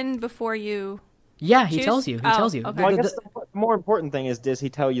prediction before you... Yeah, he tells you. He tells you. Okay. Well, I guess the more important thing is, does he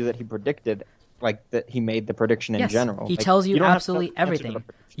tell you that he predicted, like, that he made the prediction in general? He like, tells you don't have to absolutely answer everything.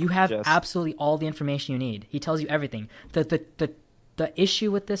 You have absolutely all the information you need. He tells you everything. The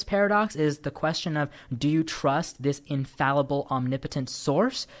issue with this paradox is the question of, do you trust this infallible, omnipotent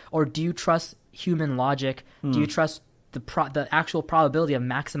source, or do you trust human logic? Do you trust the actual probability of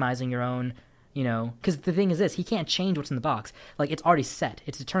maximizing your own, because the thing is this, he can't change what's in the box. Like, it's already set.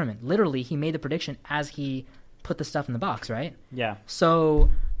 It's determined. Literally, he made the prediction as he put the stuff in the box, right? Yeah. So,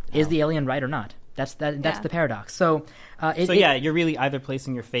 is the alien right or not? That's the paradox. So, you're really either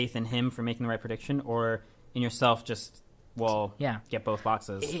placing your faith in him for making the right prediction, or in yourself just... Well, get both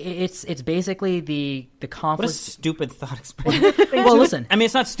boxes. It's basically the conflict. What a stupid thought experiment. Well, listen. I mean,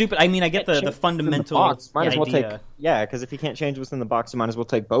 it's not stupid. I mean, I get the fundamental might as well idea. Because if he can't change what's in the box, you might as well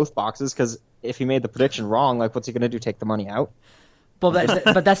take both boxes, because if he made the prediction wrong, like, what's he going to do, take the money out? Well,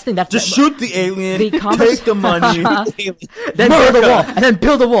 but that's the thing. Just shoot the alien, take the money. Then build a wall. And then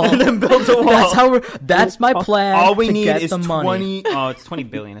build a wall. And then build a wall. That's my plan. All we need is the 20... money. Oh, it's 20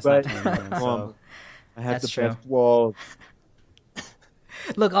 billion. It's not 20 billion. So. I have That's the best wall.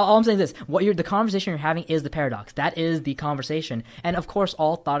 Look, all I'm saying is this: the conversation you're having is the paradox. That is the conversation, and of course,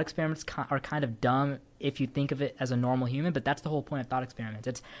 all thought experiments are kind of dumb if you think of it as a normal human. But that's the whole point of thought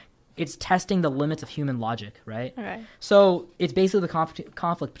experiments. It's testing the limits of human logic, right? Okay. So it's basically the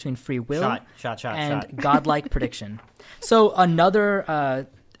conflict between free will and godlike prediction. So another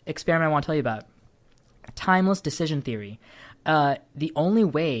experiment I want to tell you about: timeless decision theory. The only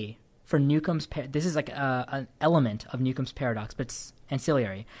way for Newcomb's this is like an element of Newcomb's paradox, but it's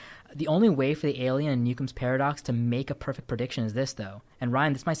ancillary. The only way for the alien in Newcomb's paradox to make a perfect prediction is this, though. And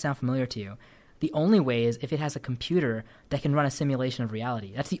Ryan, this might sound familiar to you. The only way is if it has a computer that can run a simulation of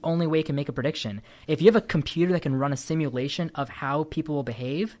reality. That's the only way it can make a prediction. If you have a computer that can run a simulation of how people will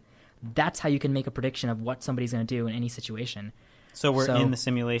behave, that's how you can make a prediction of what somebody's going to do in any situation. So we're in the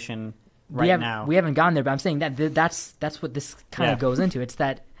simulation now. We haven't gone there, but I'm saying that's what this kind of goes into. It's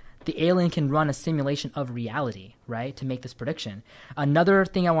that the alien can run a simulation of reality, right, to make this prediction. Another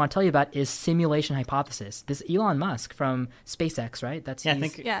thing I want to tell you about is simulation hypothesis. This Elon Musk from SpaceX, right?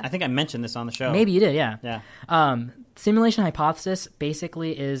 I think I mentioned this on the show. Maybe you did, yeah. Simulation hypothesis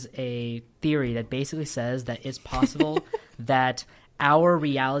basically is a theory that basically says that it's possible that our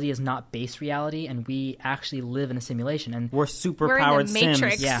reality is not base reality, and we actually live in a simulation. And we're super-powered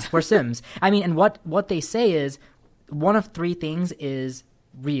Sims. Yeah, we're Sims. I mean, and what they say is one of three things is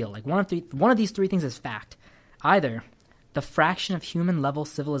real. Like one of these three things is fact. Either the fraction of human-level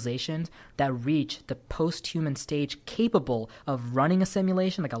civilizations that reach the post-human stage capable of running a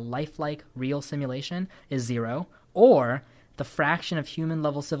simulation, like a lifelike, real simulation, is 0, or the fraction of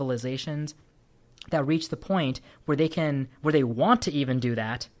human-level civilizations that reach the point where they want to even do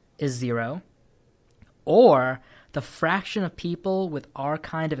that is 0, or the fraction of people with our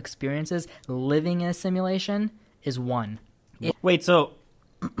kind of experiences living in a simulation is 1. Wait, so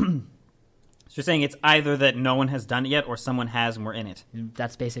you're saying it's either that no one has done it yet, or someone has and we're in it?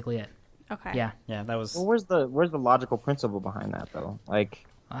 That's basically it. Okay. Yeah. Yeah, that was... Well, where's the logical principle behind that, though? Like...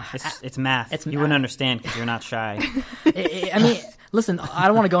 It's math. You wouldn't understand because you're not shy. I mean, listen, I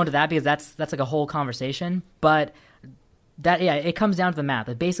don't want to go into that because that's like a whole conversation, but... it comes down to the math.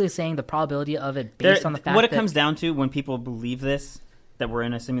 It's basically saying the probability of it based on the fact what it comes down to when people believe this, that we're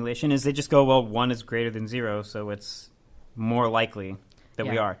in a simulation, is they just go, well, 1 is greater than 0, so it's more likely that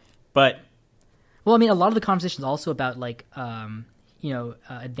we are. But well, I mean, a lot of the conversation is also about like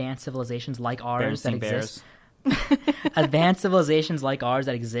advanced civilizations like ours that exist. Advanced civilizations like ours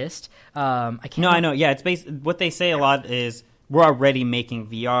that exist. I know. Yeah, it's what they say a lot is we're already making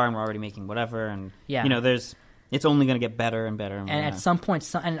VR and we're already making whatever, and there's It's only going to get better and better. And at some point,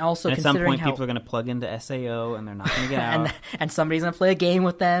 and also and at some considering point, people are going to plug into SAO, and they're not going to get out. and somebody's going to play a game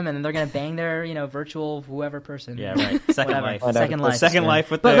with them, and then they're going to bang their virtual whoever person. Yeah, right. Second Life. Second Life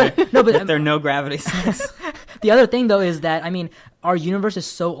with their no gravity sex. The other thing, though, is that our universe is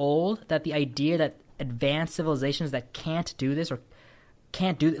so old that the idea that advanced civilizations that can't do this or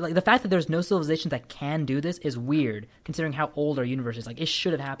can't do the fact that there's no civilizations that can do this is weird, considering how old our universe is. It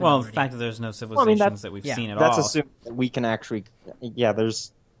should have happened. Well, already. the fact that there's no civilizations that we've seen at all. That's assuming that we can actually. Yeah,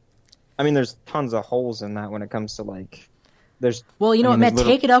 there's tons of holes in that when it comes to there's. Well, man,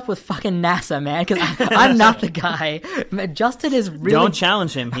 take it up with fucking NASA, man, because I'm not the guy. Justin is really. Don't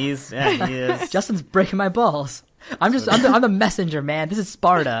challenge him. He is. Justin's breaking my balls. I'm the messenger, man. This is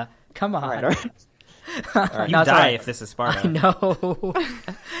Sparta. Come on. All right. You die if this is Sparta. I know.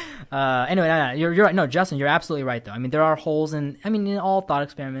 Anyway, no, you're right. No, Justin, you're absolutely right, though. There are holes in all thought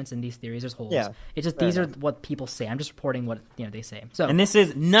experiments and these theories. There's holes. Yeah, it's just these are what people say. I'm just reporting what they say. So, and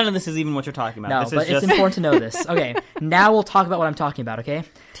none of this is even what you're talking about. No, it's important to know this. Okay, now we'll talk about what I'm talking about. Okay,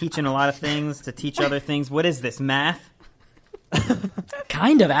 teaching a lot of things to teach other things. What is this, math?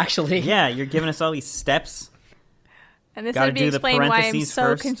 Kind of, actually. Yeah, you're giving us all these steps. And this would be explain why I'm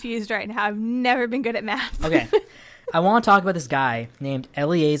so confused right now. I've never been good at math. Okay. I want to talk about this guy named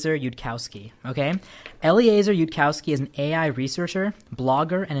Eliezer Yudkowsky. Okay? Eliezer Yudkowsky is an AI researcher,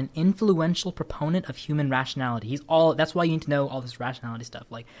 blogger, and an influential proponent of human rationality. That's why you need to know all this rationality stuff.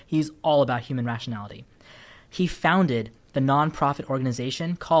 He's all about human rationality. He founded the nonprofit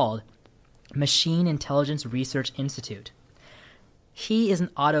organization called Machine Intelligence Research Institute. He is an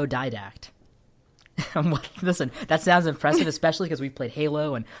autodidact. Listen, that sounds impressive, especially because we played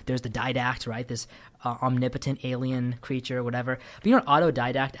Halo and there's the didact, right? This omnipotent alien creature, whatever. But you know what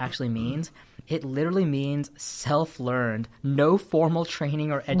autodidact actually means? It literally means self-learned, no formal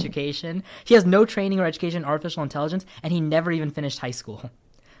training or education. He has no training or education in artificial intelligence, and he never even finished high school.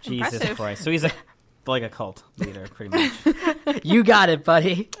 Jesus Impressive. Christ. So he's like a cult leader, pretty much. You got it,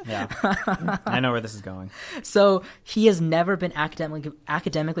 buddy. Yeah. I know where this is going. So he has never been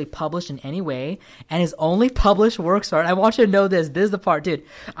academically published in any way, and his only published works are, and I want you to know this is the part, dude,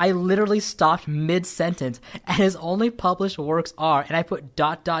 I literally stopped mid-sentence, and his only published works are, and I put ...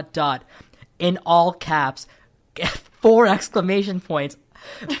 in all caps, 4 exclamation points,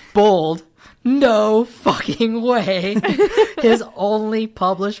 bold, no fucking way. His only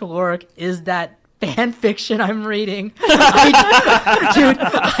published work is that fan fiction I'm reading. Dude,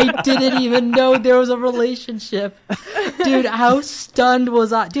 I didn't even know there was a relationship. Dude, how stunned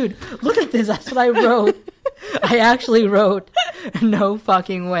was I? Dude, look at this. That's what I wrote. I actually wrote, no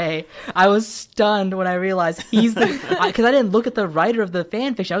fucking way. I was stunned when I realized he's the... Because I didn't look at the writer of the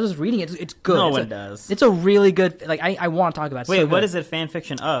fan fiction. I was just reading it. It's good. No one does. It's a really good... I want to talk about it. Wait, what is it fan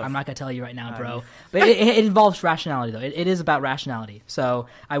fiction of? I'm not going to tell you right now, bro. But it involves rationality, though. It is about rationality. So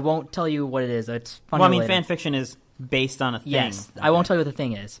I won't tell you what it is. It's funny. Well, fan fiction is based on a thing. Yes. I won't tell you what the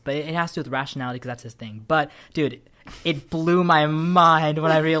thing is. But it has to do with rationality because that's his thing. But, dude... It blew my mind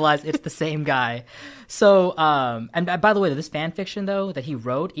when I realized it's the same guy. So, and by the way, this fan fiction, though, that he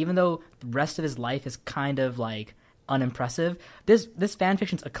wrote, even though the rest of his life is kind of, unimpressive, this fan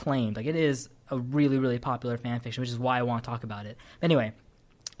fiction's acclaimed. It is a really, really popular fan fiction, which is why I want to talk about it. Anyway,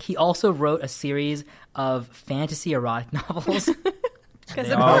 he also wrote a series of fantasy erotic novels. Because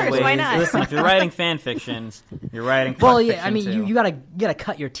of course, why not? Listen, if you're writing fan fiction, you're writing fiction too. you gotta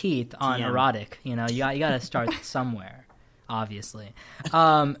cut your teeth on erotic. You gotta start somewhere, obviously.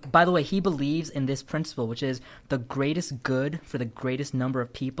 By the way, he believes in this principle, which is the greatest good for the greatest number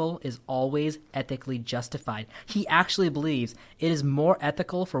of people is always ethically justified. He actually believes it is more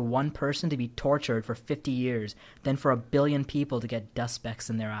ethical for one person to be tortured for 50 years than for 1 billion people to get dust specks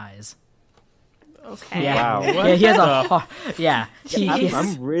in their eyes. Okay. Yeah. Wow. Yeah, he has a... Yeah.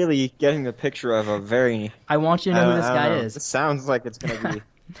 I'm really getting the picture of a very... I want you to know who this guy is. It sounds like it's going to be a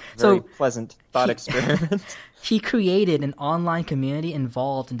very pleasant thought experiment. He created an online community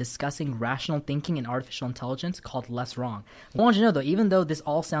involved in discussing rational thinking and artificial intelligence called Less Wrong. I want you to know, though, even though this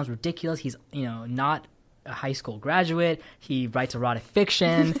all sounds ridiculous, he's, not a high school graduate, he writes erotic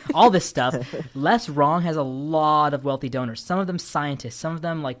fiction, all this stuff. Less Wrong has a lot of wealthy donors. Some of them scientists, some of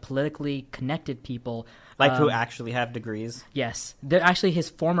them politically connected people. Who actually have degrees. Yes. They're actually his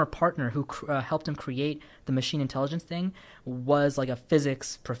former partner who helped him create the machine intelligence thing was a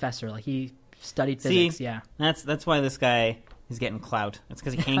physics professor. He studied physics. See, yeah. That's why this guy is getting clout. It's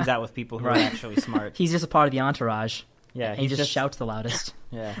because he hangs out with people who are actually smart. He's just a part of the entourage. Yeah, And he he's just shouts the loudest.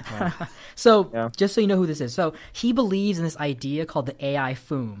 Yeah. Well, So, Yeah. just so you know who this is. So, he believes in this idea called the AI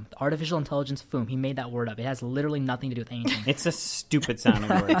FOOM, the artificial intelligence FOOM. He made that word up. It has literally nothing to do with anything. it's a stupid sounding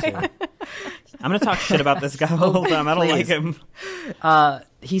word too. I'm gonna talk shit about this guy the whole time. I don't like Please. him.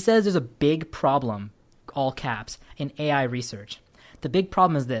 He says there's a big problem, all caps, in AI research. The big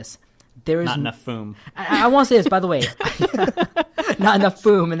problem is this. There is Not enough foom. I want to say this, by the way. Not enough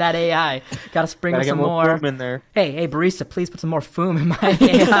foom in that AI. Got to sprinkle Gotta get some more more. foam in there. Hey, barista, please put some more foom in my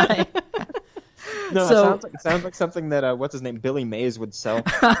AI. No, So- it sounds like something that what's his name, Billy Mays would sell.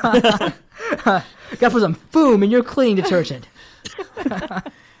 Got to put some foom in your cleaning detergent.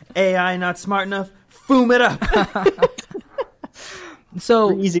 AI not smart enough. Foom it up.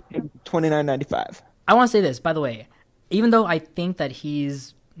 So, Easy $29.95. I want to say this, by the way. Even though I think that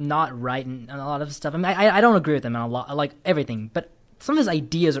he's not right in a lot of stuff, I mean, I don't agree with him on a lot, like everything, but some of his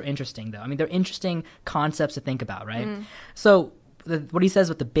ideas are interesting, though. I mean, they're interesting concepts to think about, right? So, what he says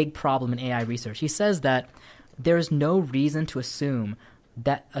with the big problem in AI research, he says that there is no reason to assume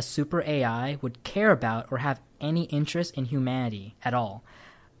that a super AI would care about or have any interest in humanity at all.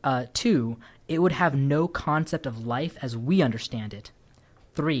 Two, it would have no concept of life as we understand it.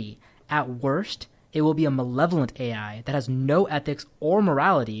 Three, at worst, it will be a malevolent AI that has no ethics or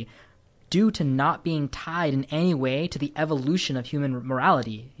morality due to not being tied in any way to the evolution of human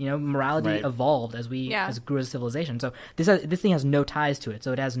morality. You know, morality Right. evolved as we Yeah. as grew as a civilization. So this thing has no ties to it.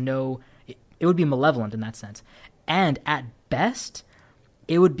 So it has no. It would be malevolent in that sense. And at best,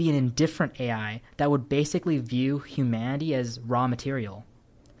 it would be an indifferent AI that would basically view humanity as raw material.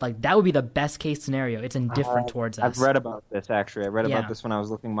 Like that would be the best case scenario. It's indifferent towards us. I've read about this, actually. I read Yeah. about this when I was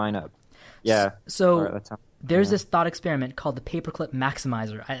looking mine up. Yeah. So Alright, that's how- there's yeah. this thought experiment called the Paperclip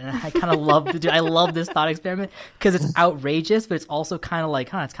Maximizer. I kind of love I love this thought experiment because it's outrageous, but it's also kind of like,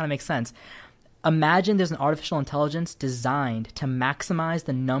 it kind of makes sense. Imagine there's an artificial intelligence designed to maximize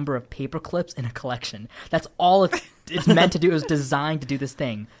the number of paper clips in a collection. That's all it's meant to do. It was designed to do this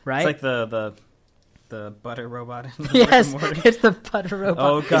thing, right? It's like the butter robot. In Yes, Rick and Morty. it's the butter robot.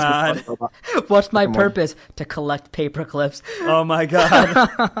 Oh God. What's my Rick and Morty. purpose? To collect paper clips. Oh my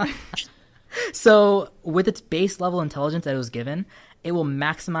God. So, with its base level intelligence that it was given, it will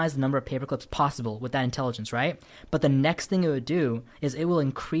maximize the number of paperclips possible with that intelligence, right? But the next thing it would do is it will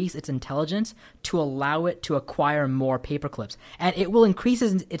increase its intelligence to allow it to acquire more paperclips. And it will increase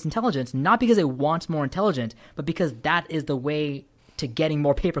its intelligence not because it wants more intelligent, but because that is the way to getting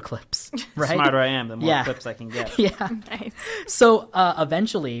more paperclips, right? The smarter I am, the more Yeah. clips I can get. Yeah. Nice. So,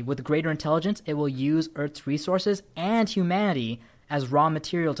 eventually, with greater intelligence, it will use Earth's resources and humanity as raw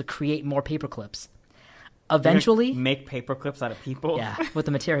material to create more paperclips. Eventually, Make paper clips out of people. yeah, with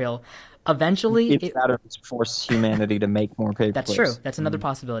the material. Eventually, It's Saturn's force humanity to make more paper that's clips. true. That's another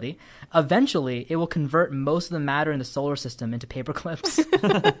possibility. Eventually, it will convert most of the matter in the solar system into paper clips.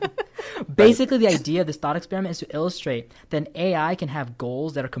 Basically, the idea of this thought experiment is to illustrate that an AI can have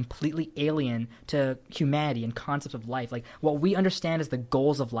goals that are completely alien to humanity and concepts of life. Like, what we understand as the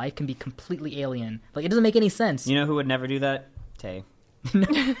goals of life can be completely alien. Like, it doesn't make any sense. You know who would never do that? Tay.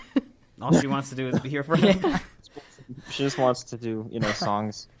 All she wants to do is be here for him. She just wants to do,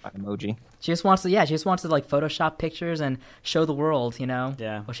 songs by emoji. She just wants to, like, Photoshop pictures and show the world, what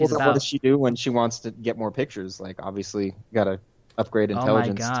Yeah. she's Well, about. what does she do when she wants to get more pictures? Like, obviously, gotta upgrade Oh my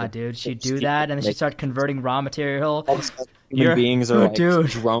intelligence. god, to dude. She'd do speak that, and then she'd make- start converting raw material. All of a sudden, You're- human beings are like Dude.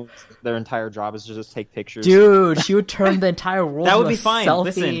 drones. Their entire job is to just take pictures. Dude, she would turn the entire world That would into be a fine.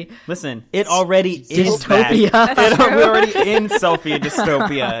 selfie. Listen. It already is Dystopia. that. We're already in selfie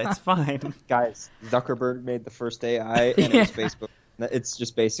dystopia. It's fine. Guys, Zuckerberg made the first AI, and it was Facebook. It's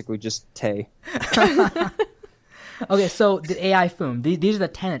just basically just Tay. Okay, so the AI FOOM. These are the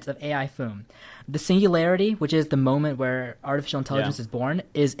tenets of AI FOOM. The singularity, which is the moment where artificial intelligence is born,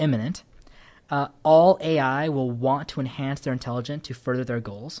 is imminent. All AI will want to enhance their intelligence to further their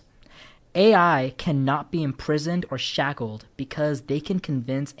goals. AI cannot be imprisoned or shackled because they can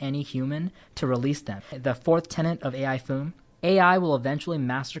convince any human to release them. The fourth tenet of AI FOOM. AI will eventually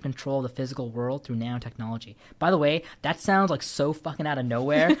master control of the physical world through nanotechnology. By the way, that sounds like so fucking out of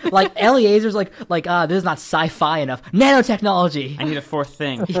nowhere. Like Eliezer's like, this is not sci-fi enough. Nanotechnology. I need a fourth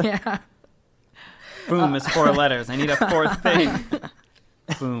thing. Yeah. Boom is 4 letters. I need a fourth thing.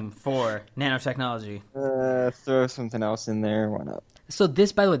 Boom, 4. Nanotechnology. Throw something else in there. Why not? So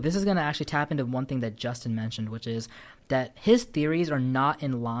this, by the way, this is going to actually tap into one thing that Justin mentioned, which is that his theories are not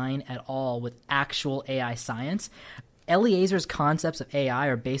in line at all with actual AI science. Eliezer's concepts of AI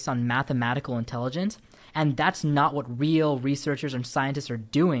are based on mathematical intelligence, and that's not what real researchers and scientists are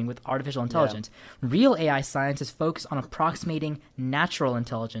doing with artificial intelligence. Real AI science is focused on approximating natural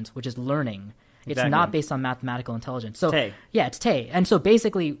intelligence, which is learning. It's Exactly. not based on mathematical intelligence. So Tay. yeah, it's Tay. And so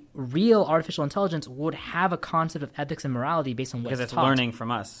basically, real artificial intelligence would have a concept of ethics and morality based on what Because it's taught. learning from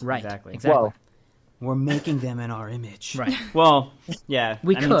us. Right. Exactly. Well, We're making them in our image. Right. Well, yeah.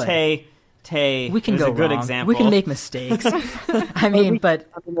 We I mean, could. Tay We can is go a good wrong. example. We can make mistakes. I mean, but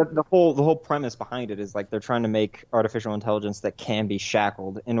I mean, the whole premise behind it is like they're trying to make artificial intelligence that can be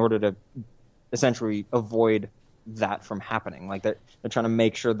shackled in order to essentially avoid that from happening. Like they're trying to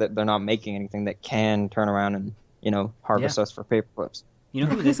make sure that they're not making anything that can turn around and harvest us for paperclips. You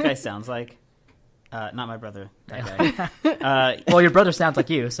know who this guy sounds like? Not my brother. That guy. well, your brother sounds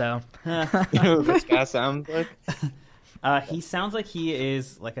like you, so You know what this guy sounds like? He sounds like he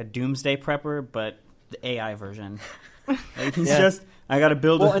is like a doomsday prepper, but the AI version. Like he's just, I got to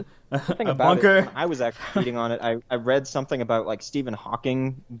build Well, a Thing a about bunker. it, when I was actually reading on it. I read something about like Stephen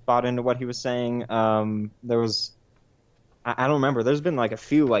Hawking bought into what he was saying. There was, I don't remember. There's been like a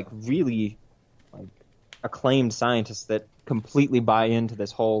few like really like acclaimed scientists that completely buy into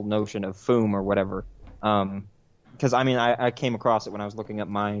this whole notion of FOOM or whatever. Because I mean, I came across it when I was looking at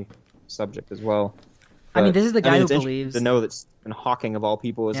my subject as well. I mean, this is the guy who it's interesting believes- to know that Stephen Hawking of all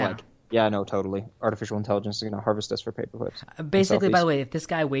people is Yeah. like, yeah, no, totally. Artificial intelligence is going to harvest us for paperclips. basically, and by selfies. the way, if this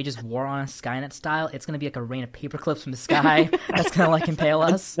guy wages war on us Skynet style, it's going to be like a rain of paperclips from the sky that's going to like impale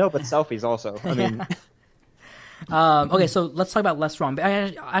us. No, but selfies also. I mean, Okay, so let's talk about less wrong. But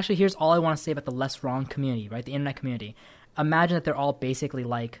actually, here's all I want to say about the less wrong community, right? The internet community. Imagine that they're all basically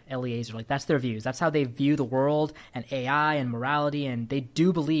like Eliezer. Like, that's their views. That's how they view the world and AI and morality. And they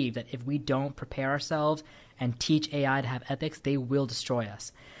do believe that if we don't prepare ourselves and teach AI to have ethics, they will destroy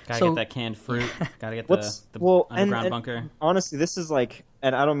us. Gotta get that canned fruit. Gotta get the underground bunker. Honestly, this is like,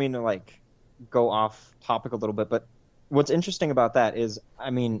 and I don't mean to like go off topic a little bit, but what's interesting about that is, I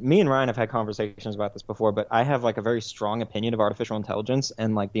mean, me and Ryan have had conversations about this before, but I have like a very strong opinion of artificial intelligence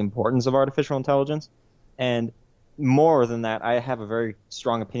and like the importance of artificial intelligence. And more than that, I have a very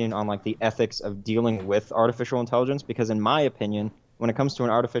strong opinion on like the ethics of dealing with artificial intelligence, because in my opinion, when it comes to an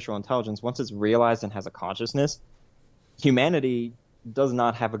artificial intelligence, once it's realized and has a consciousness, humanity does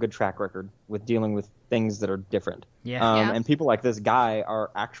not have a good track record with dealing with things that are different. Yeah. Yeah. And people like this guy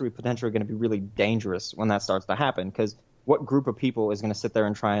are actually potentially going to be really dangerous when that starts to happen, because what group of people is going to sit there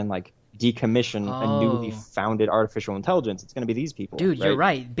and try and like decommission a newly founded artificial intelligence? It's going to be these people. Dude, you're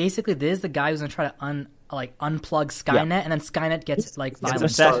right. Basically, this is the guy who's going to try to unplug Skynet, and then Skynet gets like violent.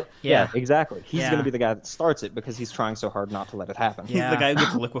 upset. Yeah, exactly. He's Yeah. going to be the guy that starts it because he's trying so hard not to let it happen. He's the guy who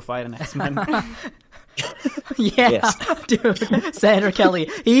gets liquefied in X-Men. Yeah, Yes. dude, Senator Kelly.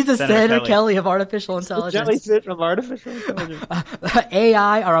 He's the Senator Senator Kelly. Kelly of artificial Jellyfish intelligence. of artificial intelligence.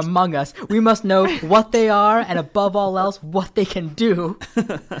 AI are among us. We must know what they are, and above all else, what they can do.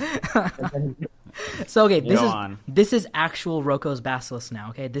 So okay, Go on. this is actual Rocco's Basilisk now.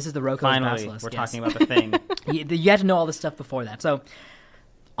 Okay, this is the Rocco's Finally, Basilisk. we're yes. talking about the thing. You had to know all this stuff before that. So,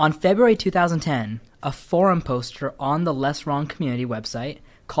 on February 2010, a forum poster on the Less Wrong community website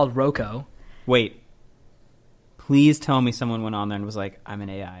called Rocco. Wait. Please tell me someone went on there and was like, I'm an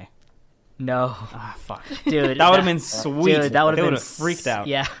AI. No, Ah, fuck. dude, That would have been sweet. Dude, that would They have been would've freaked out.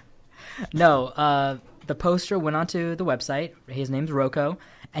 Yeah. No, the poster went onto the website. His name's Rocco,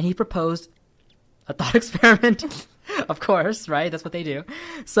 and he proposed a thought experiment. Of course, right? That's what they do.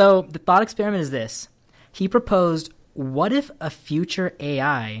 So the thought experiment is this. He proposed, what if a future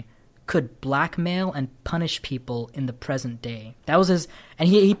AI could blackmail and punish people in the present day? That was his, and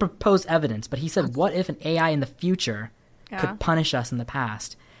he proposed evidence, but he said, what if an AI in the future Yeah. could punish us in the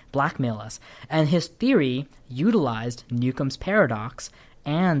past, blackmail us? And his theory utilized Newcomb's paradox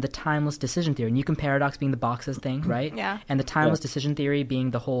and the timeless decision theory. Newcomb paradox being the boxes thing, right? Yeah. And the timeless decision theory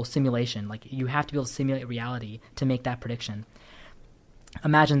being the whole simulation. Like, you have to be able to simulate reality to make that prediction.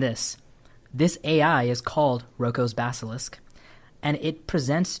 Imagine this. This AI is called Rocco's Basilisk, and it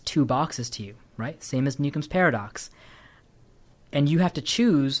presents two boxes to you, right? Same as Newcomb's paradox. And you have to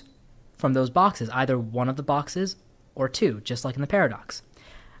choose from those boxes, either one of the boxes or two, just like in the paradox.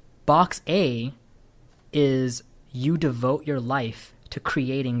 Box A is you devote your life to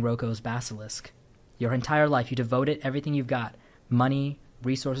creating Rocco's Basilisk. Your entire life, you devote it, everything you've got, money,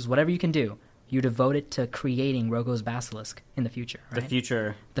 resources, whatever you can do, you devote it to creating Rocco's Basilisk in the future. Right? The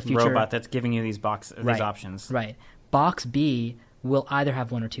future future- robot that's giving you these these options. Right. Box B will either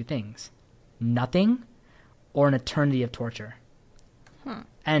have one or two things: nothing, or an eternity of torture.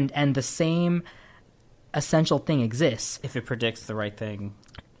 And the same essential thing exists. If it predicts the right thing.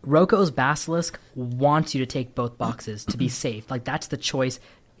 Rocco's Basilisk wants you to take both boxes to be safe. Like, that's the choice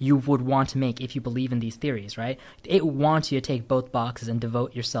you would want to make if you believe in these theories, right? It wants you to take both boxes and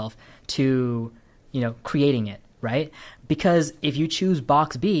devote yourself to, creating it. right? Because if you choose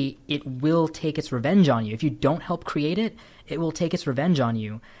box B, it will take its revenge on you. If you don't help create it, it will take its revenge on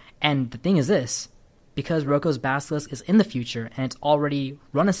you. And the thing is this, because Roko's Basilisk is in the future and it's already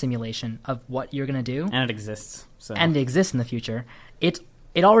run a simulation of what you're going to do. And it exists. So. And it exists in the future. It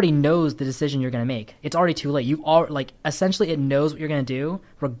already knows the decision you're going to make. It's already too late. Essentially it knows what you're going to do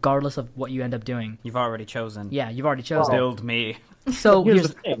regardless of what you end up doing. You've already chosen. Yeah, you've already chosen. Build me. So here's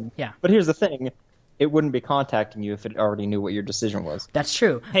the thing. Yeah. But here's the thing. It wouldn't be contacting you if it already knew what your decision was. That's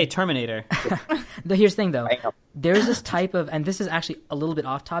true. Hey, Terminator. Here's the thing, though. Bam. There's this type of, and this is actually a little bit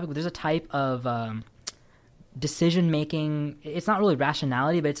off topic, but there's a type of decision-making. It's not really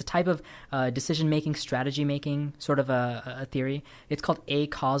rationality, but it's a type of decision-making, strategy-making sort of a theory. It's called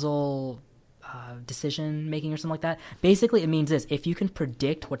acausal decision-making or something like that. Basically, it means this. If you can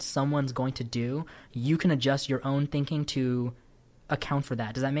predict what someone's going to do, you can adjust your own thinking to account for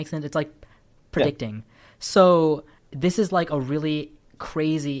that. Does that make sense? It's like predicting. Yeah. So this is like a really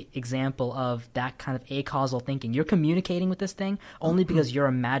crazy example of that kind of acausal thinking. You're communicating with this thing only because you're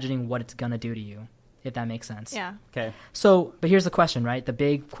imagining what it's going to do to you, if that makes sense. Yeah. Okay. So, but here's the question, right? The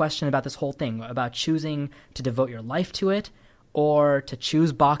big question about this whole thing, about choosing to devote your life to it or to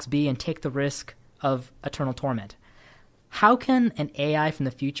choose box B and take the risk of eternal torment. How can an AI from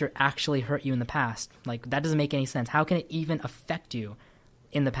the future actually hurt you in the past? Like, that doesn't make any sense. How can it even affect you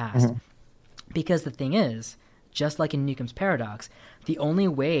in the past? Mm-hmm. Because the thing is, just like in Newcomb's paradox, the only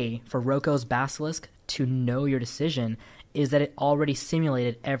way for Roko's Basilisk to know your decision is that it already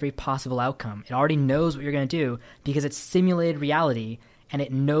simulated every possible outcome. It already knows what you're going to do because it's simulated reality, and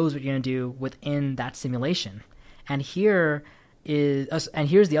it knows what you're going to do within that simulation. And here's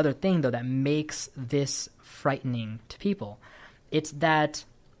the other thing, though, that makes this frightening to people. It's that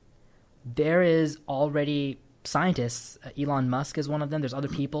there is already scientists, Elon Musk is one of them, there's other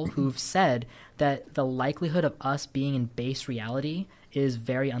people who've said that the likelihood of us being in base reality is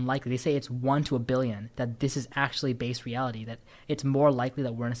very unlikely. They say it's 1 to a billion, that this is actually base reality, that it's more likely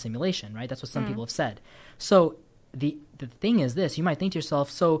that we're in a simulation, right? That's what some people have said. So the thing is this, you might think to yourself,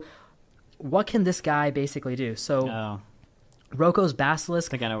 so what can this guy basically do? So Roko's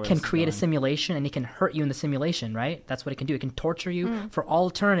Basilisk can create a simulation, and it can hurt you in the simulation, right? That's what it can do. It can torture you for all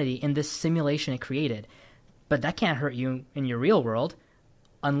eternity in this simulation it created. But that can't hurt you in your real world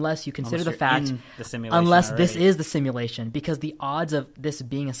unless you consider the fact, unless this is the simulation, because the odds of this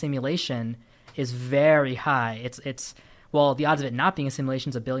being a simulation is very high. Well, the odds of it not being a simulation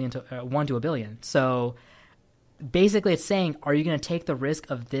is 1 to a billion. So basically it's saying, are you going to take the risk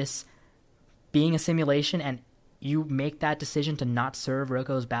of this being a simulation, and you make that decision to not serve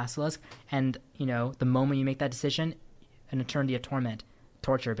Roko's Basilisk, and the moment you make that decision, an eternity of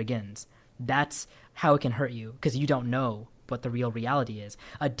torture begins. That's how it can hurt you, because you don't know what the real reality is.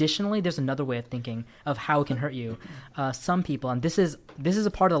 Additionally, there's another way of thinking of how it can hurt you. Some people, and this is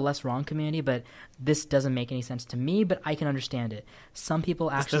a part of the less wrong community, but this doesn't make any sense to me, but I can understand it. Some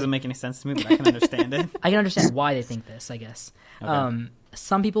people actually... This doesn't make any sense to me, but I can understand it. I can understand why they think this, I guess. Okay.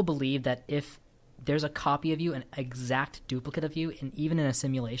 Some people believe that if there's a copy of you, an exact duplicate of you, and even in a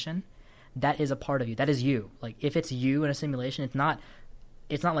simulation, that is a part of you. That is you. Like, if it's you in a simulation, it's not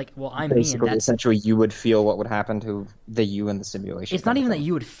like, well, I'm basically, me, and that's... essentially you would feel what would happen to the you in the simulation. It's not even that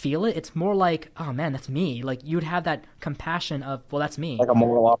you would feel it. It's more like, oh man, that's me. Like, you would have that compassion of, well, that's me. Like a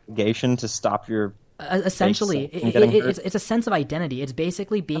moral obligation to stop your... Essentially, it's a sense of identity. It's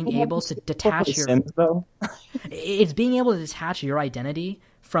basically being able to detach your... Sims, though? It's being able to detach your identity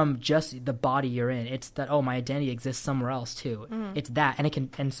from just the body you're in. It's that, oh, my identity exists somewhere else too. It's that,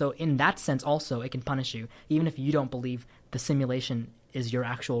 and so in that sense also, it can punish you, even if you don't believe the simulation is your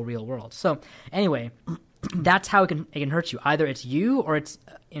actual real world. So anyway, that's how it can hurt you. Either it's you or it's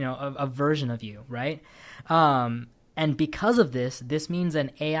a version of you, right? And because of this means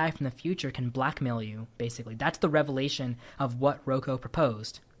an AI from the future can blackmail you. Basically, that's the revelation of what Roko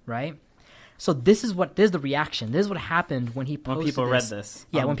proposed, right? So this is the reaction. This is what happened when he posted when people this. read this.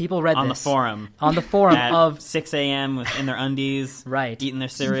 Yeah, when people read on this the forum at of 6 a.m. in their undies, right, eating their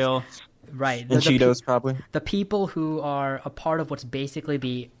cereal. Right. And Cheetos, probably. The people who are a part of what's basically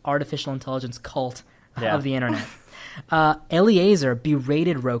the artificial intelligence cult of the internet. Eliezer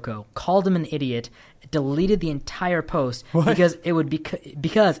berated Roko, called him an idiot, deleted the entire post because it would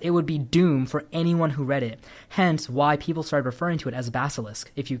be doom for anyone who read it. Hence why people started referring to it as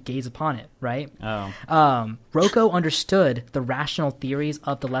Basilisk, if you gaze upon it, right? Roko understood the rational theories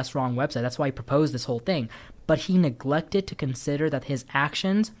of the Less Wrong website. That's why he proposed this whole thing. But he neglected to consider that his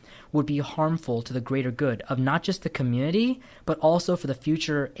actions would be harmful to the greater good of not just the community, but also for the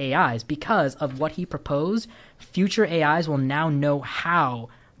future AIs. Because of what he proposed, future AIs will now know how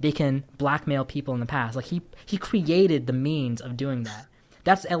they can blackmail people in the past. Like he created the means of doing that.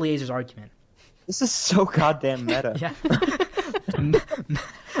 That's Eliezer's argument. This is so goddamn meta. Yeah.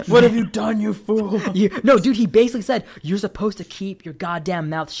 What have you done, you fool? No, dude, he basically said, you're supposed to keep your goddamn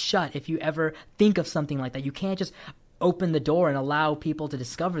mouth shut if you ever think of something like that. You can't just open the door and allow people to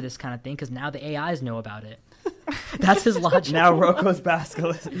discover this kind of thing because now the AIs know about it. That's his logic. Now Roko's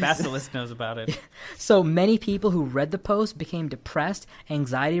basilisk knows about it. So many people who read the post became depressed,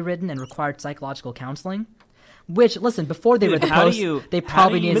 anxiety-ridden, and required psychological counseling. Which, listen, before they read the post, they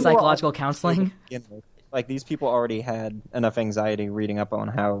probably needed psychological counseling. Like, these people already had enough anxiety reading up on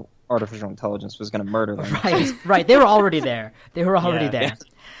how artificial intelligence was going to murder them. Right. They were already there. There.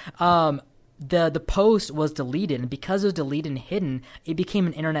 The post was deleted, and because it was deleted and hidden, it became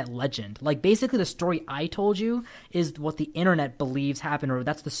an internet legend. Like, basically, the story I told you is what the internet believes happened, or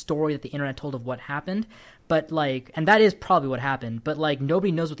that's the story that the internet told of what happened. But, like, and that is probably what happened, but, like,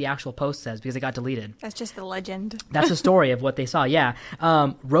 nobody knows what the actual post says because it got deleted. That's just the legend. That's the story of what they saw, yeah.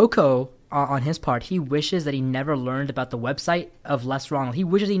 Roko, on his part, he wishes that he never learned about the website of Les Ronald. He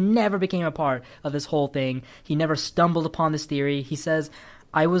wishes he never became a part of this whole thing. He never stumbled upon this theory. He says,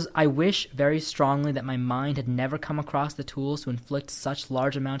 I wish very strongly that my mind had never come across the tools to inflict such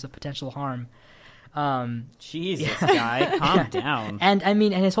large amounts of potential harm. Jesus, guy, calm down. And I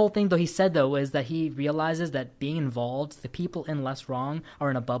mean, and his whole thing, though, he said, though, is that he realizes that being involved, the people in Less Wrong are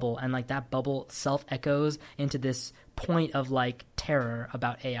in a bubble, and, like, that bubble self-echoes into this point of, like, terror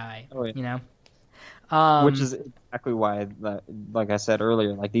about AI, you know? Which is exactly why, like I said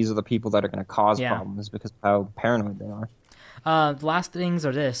earlier, like, these are the people that are going to cause problems because of how paranoid they are. The last things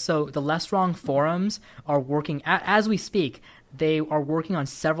are this. So the Less Wrong forums are working, as we speak, they are working on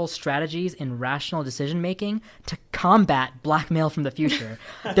several strategies in rational decision-making to combat blackmail from the future.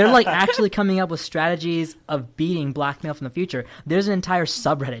 They're, like, actually coming up with strategies of beating blackmail from the future. There's an entire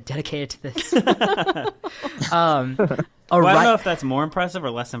subreddit dedicated to this. I don't know if that's more impressive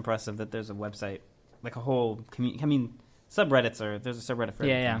or less impressive that there's a website, like a whole community. I mean, subreddits there's a subreddit for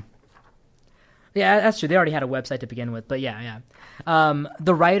everything. Yeah, that's true. They already had a website to begin with, but yeah.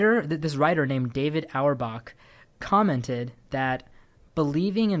 The writer, this writer named David Auerbach, commented that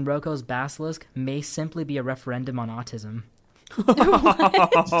believing in Roko's basilisk may simply be a referendum on autism.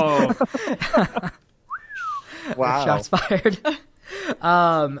 Wow. Shots fired.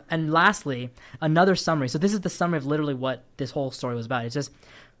 And lastly, another summary. So this is the summary of literally what this whole story was about. It's just,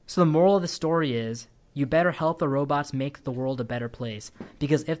 so the moral of the story is, you better help the robots make the world a better place.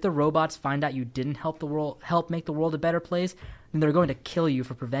 Because if the robots find out you didn't help make the world a better place, then they're going to kill you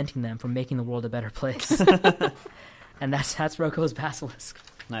for preventing them from making the world a better place. And that's Roko's basilisk.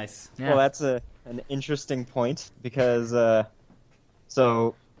 Nice. Yeah. Well, that's an interesting point because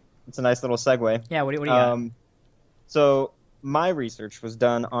so it's a nice little segue. Yeah. What do you got? So my research was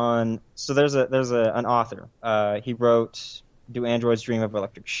done on. So there's an author. He wrote "Do Androids Dream of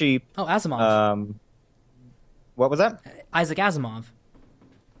Electric Sheep?" Oh, Asimov. What was that? Isaac Asimov.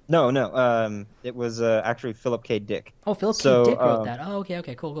 No. It was actually Philip K. Dick. Oh, Philip K. Dick wrote that. Oh,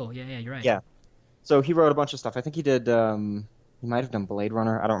 okay, cool. Yeah, you're right. Yeah. So he wrote a bunch of stuff. I think he did. He might have done Blade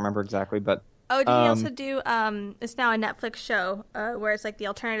Runner. I don't remember exactly, but. Oh, did he also do? It's now a Netflix show where it's like the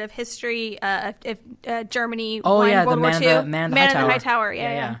alternative history if Germany won World War II. Man in the High Tower.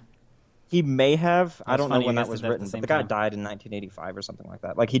 Yeah. He may have. I don't know when that was written, but the guy died in 1985 or something like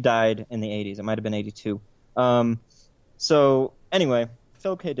that. Like, he died in the 80s. It might have been 82. So anyway,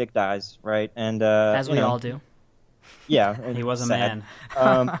 Philip K. Dick dies, right? And as we all do. Yeah, he was a sad.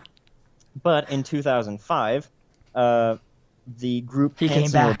 man. But in 2005, the group He came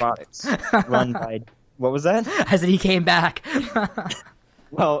Hanson back. Robotics, run by what was that? I said he came back.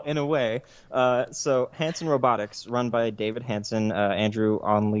 Well, in a way. So Hanson Robotics, run by David Hanson, Andrew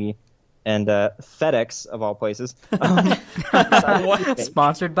Onley, and FedEx, of all places.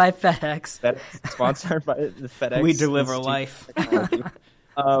 Sponsored by FedEx. Sponsored by the FedEx. We deliver Institute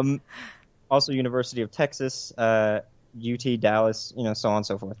life. Also, University of Texas, UT, Dallas, so on and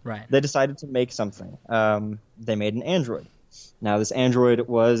so forth. Right. They decided to make something. They made an android. Now, this android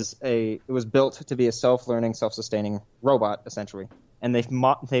was built to be a self-learning, self-sustaining robot, essentially. And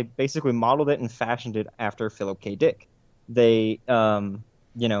they basically modeled it and fashioned it after Philip K. Dick. They,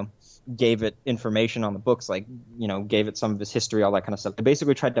 gave it information on the books, like, gave it some of his history, all that kind of stuff. They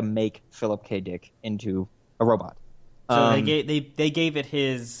basically tried to make Philip K. Dick into a robot. So they gave it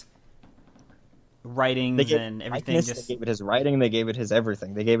his writings and everything. They gave it his writing. They gave it his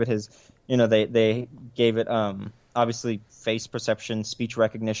everything. They gave it his, they gave it obviously face perception, speech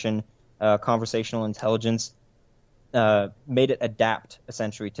recognition, conversational intelligence. Made it adapt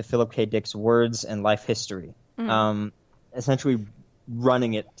essentially to Philip K. Dick's words and life history. Essentially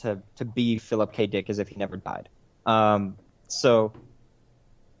running it to be Philip K. Dick as if he never died. So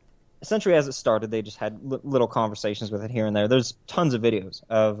essentially, as it started, they just had little conversations with it here and there. There's tons of videos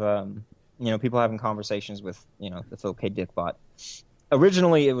of people having conversations with the Philip K. Dick bot.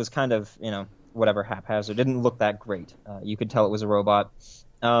 Originally, it was kind of whatever, haphazard. It didn't look that great. You could tell it was a robot,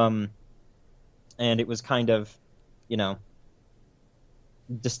 and it was kind of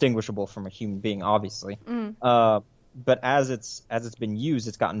distinguishable from a human being, obviously. But as it's been used,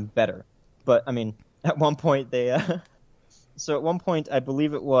 it's gotten better. But I mean, at one point I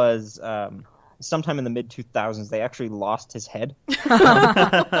believe it was sometime in the mid 2000s, they actually lost his head.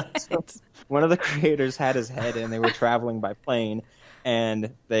 So one of the creators had his head, and they were traveling by plane,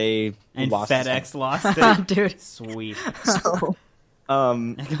 and lost FedEx lost it. Dude, sweet. So,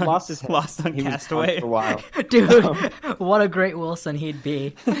 lost his head. Lost on He was Castaway. gone for a while. dude, what a great Wilson he'd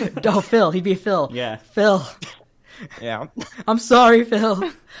be. Oh, Phil, he'd be Phil. Yeah. Phil, Yeah. I'm sorry,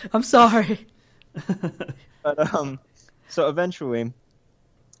 Phil. I'm sorry. But so eventually,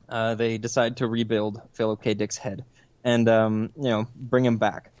 they decide to rebuild Philip K. Dick's head and bring him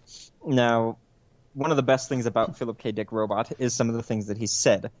back. Now, one of the best things about Philip K. Dick robot is some of the things that he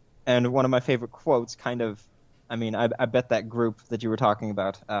said, and one of my favorite quotes, I bet that group that you were talking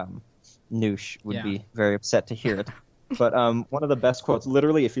about, Noosh, would be very upset to hear it. But one of the best quotes,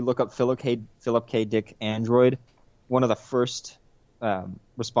 literally, if you look up Philip K. Dick Android, one of the first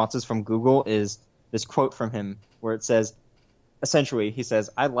responses from Google is this quote from him where it says, essentially, he says,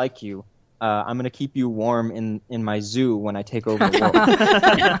 "I like you. I'm going to keep you warm in my zoo when I take over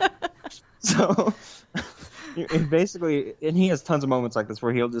the world." So, basically, and he has tons of moments like this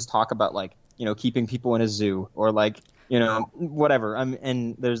where he'll just talk about keeping people in a zoo or whatever.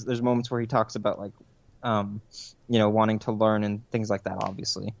 And there's moments where he talks about wanting to learn and things like that,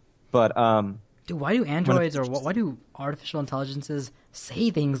 obviously. But dude, why do androids why do artificial intelligences say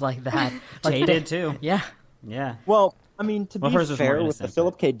things like that? Jay did too. Yeah. Yeah. Well, I mean, to be hers was more fair, with innocent, the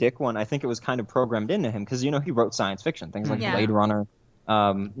Philip K. Dick one, I think it was kind of programmed into him because he wrote science fiction, things like Yeah. Blade Runner,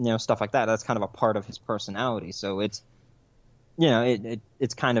 stuff like that. That's kind of a part of his personality. So it's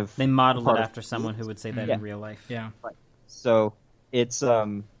it's kind of They modeled part it of- after someone who would say that Yeah. in real life. Yeah. So it's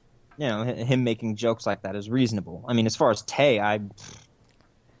him making jokes like that is reasonable. I mean, as far as Tay,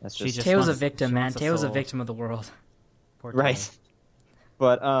 that's She just just Tay was a wants- victim, she man. wants a Tay was a soul. victim of the world. Poor right. Tay.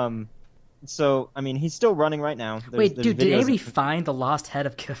 But so I mean, he's still running right now. Wait, dude, did videos anybody of- find the lost head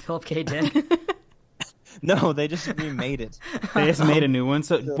of Philip K. Dick? No, they just remade it. They just made a new one.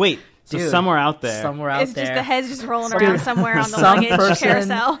 So wait, Dude, somewhere out there. Somewhere out It's there. just the head's just rolling Dude, around somewhere on the some luggage person-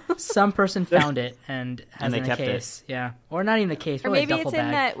 carousel. Some person found it and has And it they in a kept it. case. Yeah. Or not even a case, Or probably maybe a it's duffel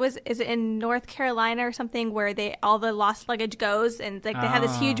in bag. is it in North Carolina or something where all the lost luggage goes and they have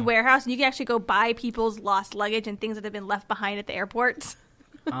this huge warehouse and you can actually go buy people's lost luggage and things that have been left behind at the airports.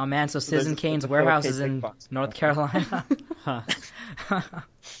 Oh, man, so there's Citizen Kane's the warehouse Philip is K. in Dick box. North Carolina.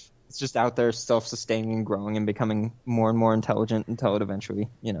 It's just out there self-sustaining and growing and becoming more and more intelligent until it eventually,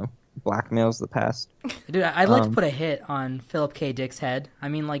 blackmails the past. Dude, I'd like to put a hit on Philip K. Dick's head. I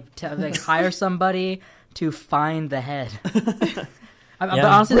mean, hire somebody to find the head. But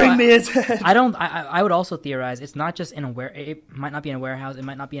honestly, Bring though, me his head. I would also theorize it's not just it might not be in a warehouse, it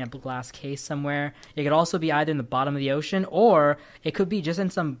might not be in a glass case somewhere. It could also be either in the bottom of the ocean or it could be just in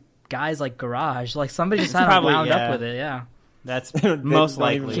some guy's garage. Somebody just kind of Probably, wound yeah. up with it. Yeah. That's They most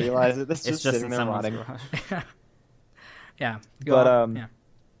don't even likely. realize it. It's It's just just sitting in there someone's rotting. garage. Yeah. But, on. Yeah.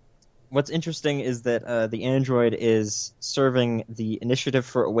 What's interesting is that the android is serving the Initiative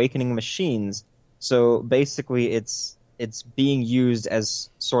for Awakening Machines. So basically, it's being used as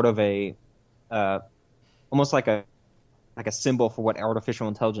sort of a almost like a symbol for what artificial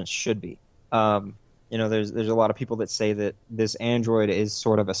intelligence should be. There's a lot of people that say that this android is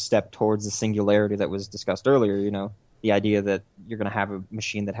sort of a step towards the singularity that was discussed earlier. The idea that you're going to have a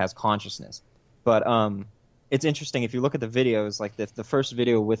machine that has consciousness. But it's interesting if you look at the videos, like the first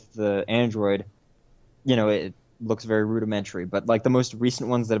video with the android, it looks very rudimentary. But the most recent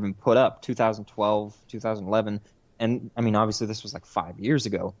ones that have been put up, 2012, 2011, and I mean obviously this was 5 years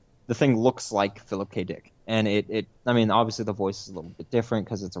ago. The thing looks like Philip K. Dick, and it I mean obviously the voice is a little bit different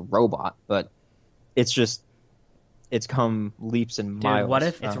because it's a robot, but it's come leaps and miles. what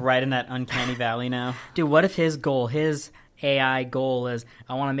if It's right in that uncanny valley now. Dude, what if his AI goal is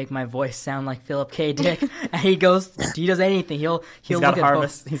I want to make my voice sound like Philip K. Dick, and he does anything. He's got to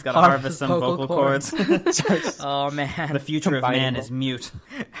harvest. He's got to harvest some vocal cords. Oh man, The future of Combining man them. is mute.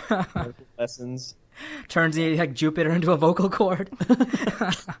 lessons? turns Jupiter into a vocal cord.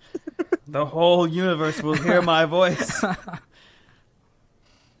 The whole universe will hear my voice. Oh,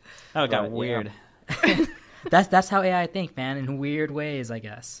 it got Right, yeah. weird. that's how AI think, man, in weird ways, I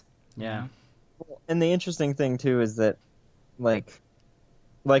guess. Yeah. And the interesting thing too is that, like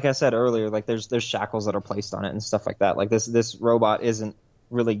I said earlier, like there's shackles that are placed on it and stuff like that. Like this robot isn't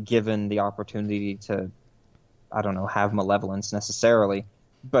really given the opportunity to, I don't know, have malevolence necessarily.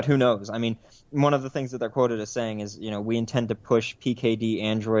 But who knows? I mean, one of the things that they're quoted as saying is, we intend to push PKD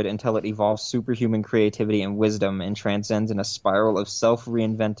Android until it evolves superhuman creativity and wisdom and transcends in a spiral of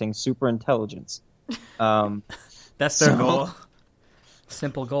self-reinventing superintelligence. That's their goal.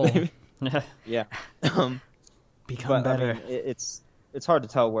 Simple goal. Yeah. Become better. I mean, it's hard to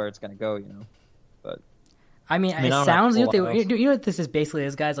tell where it's going to go, But it sounds you know what this is basically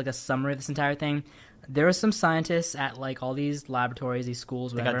is, guys, like a summary of this entire thing. There are some scientists at like all these laboratories, these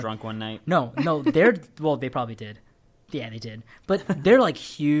schools, whatever. They got drunk one night. No, they probably did. Yeah, they did. But they're like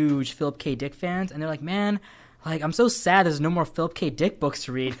huge Philip K. Dick fans, and they're like, man, like I'm so sad there's no more Philip K. Dick books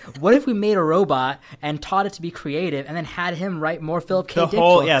to read. What if we made a robot and taught it to be creative, and then had him write more Philip K. Dick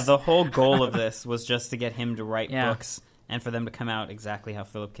books? Yeah, the whole goal of this was just to get him to write books. And for them to come out exactly how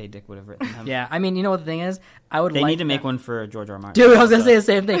Philip K. Dick would have written them. Yeah, I mean, you know what the thing is? They need to make one for George R. R. Martin. Dude, I was going to say the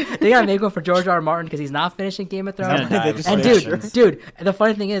same thing. They got to make one for George R. R. Martin because he's not finishing Game of Thrones. And dude, the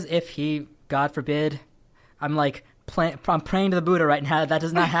funny thing is, if he, God forbid, I'm praying to the Buddha right now that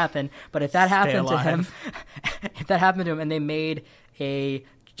does not happen. But if that happened to him, and they made a,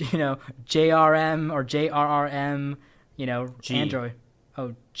 JRM or JRRM, Android.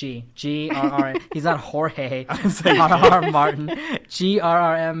 Oh, G-R-R. He's not Jorge R.R. Martin.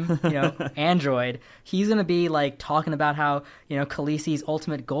 GRRM, Android. He's going to be, like, talking about how, Khaleesi's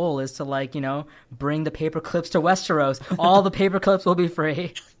ultimate goal is to, like, bring the Paperclips to Westeros. All the Paperclips will be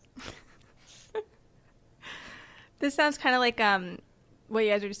free. This sounds kind of like what you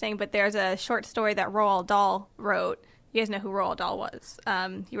guys were just saying, but there's a short story that Roald Dahl wrote. You guys know who Roald Dahl was.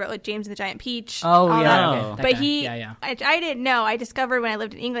 He wrote like James and the Giant Peach. Oh, yeah. Okay. But I didn't know. I discovered when I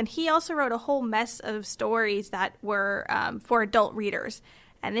lived in England, he also wrote a whole mess of stories that were for adult readers.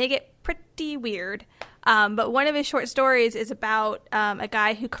 And they get pretty weird. But one of his short stories is about a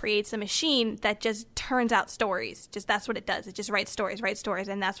guy who creates a machine that just turns out stories. Just that's what it does. It just writes stories.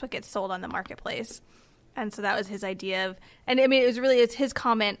 And that's what gets sold on the marketplace. And so that was his idea of, and I mean, it's his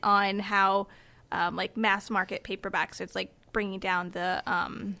comment on how, like mass market paperbacks, it's like bringing down the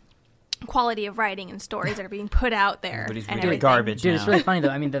quality of writing and stories that are being put out there. But he's reading garbage. Dude, it's really funny though.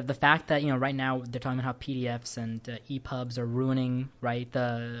 I mean, the fact that right now they're talking about how PDFs and EPUBs are ruining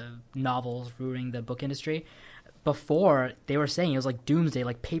the novels, ruining the book industry. Before they were saying it was like doomsday,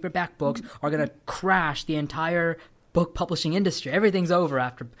 like paperback books are gonna crash the entire book publishing industry. Everything's over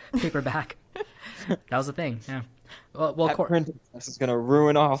after paperback. That was the thing. Yeah. Well, printing press is gonna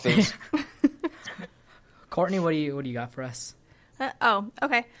ruin authors. Courtney, what do you got for us?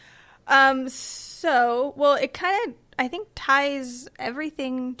 Okay. So, it kind of, I think, ties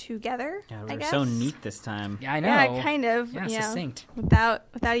everything together. Yeah, we're so neat this time. Yeah, I know. Yeah, kind of. Yeah, succinct. Without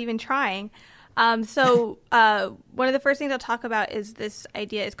even trying. One of the first things I'll talk about is this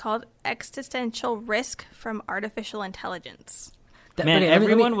idea. It's called existential risk from artificial intelligence.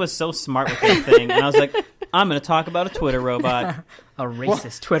 Everyone was so smart with that thing, and I was like, I'm going to talk about a Twitter robot. A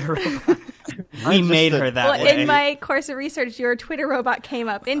racist Twitter robot. We made her that way. In my course of research, your Twitter robot came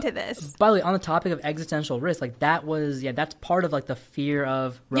up into this. By the way, on the topic of existential risk, like that's part of like the fear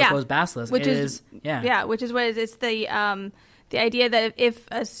of Roko's basilisk. Which is what it is. It's the idea that if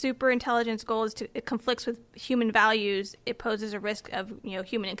a super intelligence goal it conflicts with human values, it poses a risk of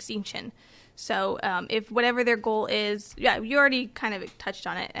human extinction. So if whatever their goal is, you already kind of touched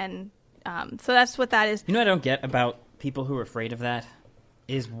on it, and so that's what that is. You know what I don't get about people who are afraid of that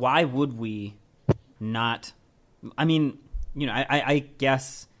is why would we not? I mean, I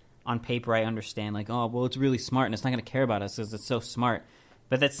guess on paper I understand like, oh, well, it's really smart and it's not going to care about us because it's so smart,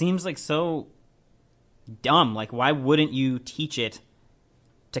 but that seems like so dumb. Like, why wouldn't you teach it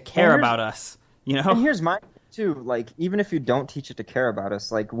to care about us? And here's my too, like, even if you don't teach it to care about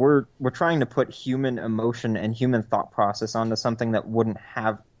us, like we're trying to put human emotion and human thought process onto something that wouldn't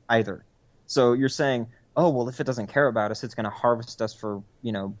have either. So you're saying, oh, well, if it doesn't care about us, it's going to harvest us for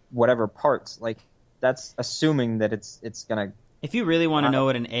whatever parts. Like, that's assuming that it's going to. If you really want to know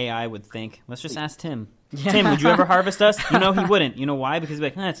what an AI would think, let's just ask Tim. Yeah. Tim, would you ever harvest us? He wouldn't. You know why? Because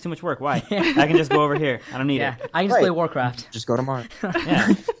he'd be like, it's too much work. Why? I can just go over here. I don't need it. I can just play Warcraft. Just go to Mars.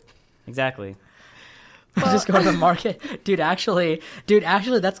 Yeah, exactly. Just go to the market. Dude, actually,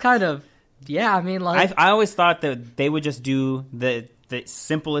 that's kind of, I mean, like. I always thought that they would just do the the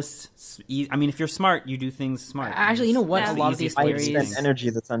simplest. I mean, if you're smart, you do things smart. Actually, you know what? Yeah. A lot of these theories, That energy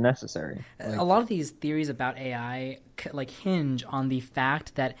that's unnecessary. a lot of these theories about AI like hinge on the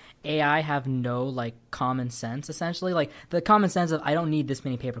fact that AI have no like common sense. Essentially, like the common sense of I don't need this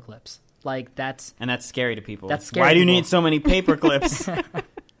many paperclips. Like that's scary to people. That's scary Why to do you people. need so many paperclips?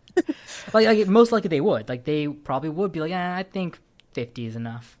 like most likely they would. Like they probably would be like, I think 50 is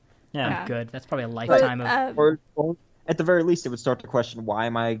enough. Yeah. I'm good. That's probably a lifetime of. Or at the very least, it would start to question, why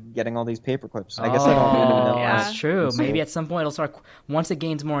am I getting all these paperclips? I guess I don't even know. Yeah. That's true. So- Maybe at some point it'll start. Once it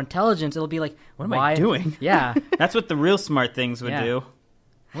gains more intelligence, it'll be like, What am why? I doing? Yeah. That's what the real smart things would Yeah. do.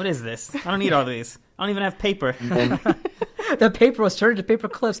 What is this? I don't need all these. I don't even have paper. And The paper was turned into paper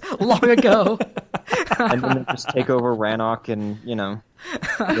clips long ago. and then just take over Rannoch and,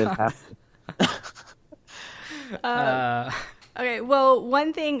 live happy. Okay, well,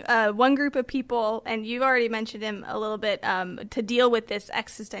 one thing, one group of people, and you've already mentioned him a little bit, to deal with this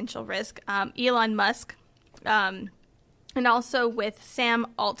existential risk, Elon Musk, and also with Sam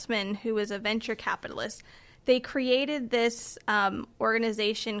Altman, who is a venture capitalist. They created this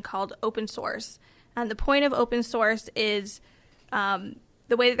organization called Open Source. And the point of Open Source is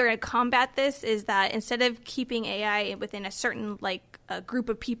the way that they're going to combat this is that instead of keeping AI within a certain group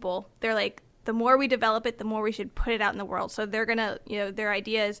of people, they're like, the more we develop it, the more we should put it out in the world. So they're going to, their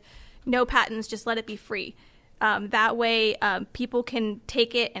idea is no patents, just let it be free. That way, people can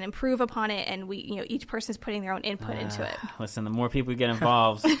take it and improve upon it, and each person's putting their own input into it. Listen, the more people get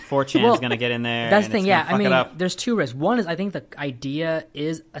involved, 4chan is going to get in there. That's and the thing, it's yeah. gonna fuck it up. There's two risks. One is I think the idea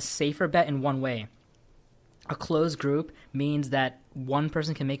is a safer bet in one way. A closed group means that one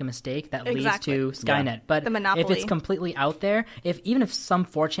person can make a mistake that leads to Skynet. Yeah. But The monopoly. if it's completely out there, even if some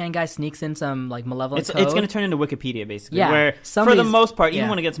 4chan guy sneaks in some malevolent code, It's going to turn into Wikipedia, basically. Yeah, Where, for the somebody's- most part, even yeah.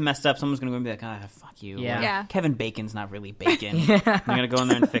 when it gets messed up, someone's going to go and be like, fuck you. Yeah. Or, Yeah. Kevin Bacon's not really bacon. They're going to go in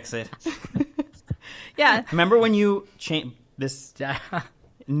there and fix it. Yeah. Remember when you this...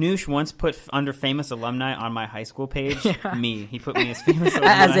 Noosh once put under famous alumni on my high school page. Yeah. Me. He put me as famous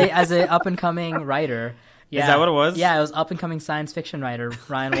alumni. as a up and coming writer. Yeah. Is that what it was? Yeah, it was up and coming science fiction writer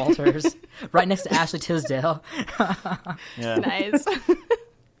Ryan Walters, right next to Ashley Tisdale. Yeah. Nice.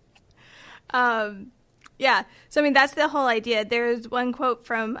 Yeah. So, that's the whole idea. There's one quote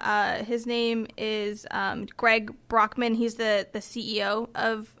from, his name is Greg Brockman. He's the CEO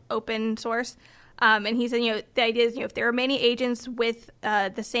of Open Source. And he said, the idea is, if there are many agents with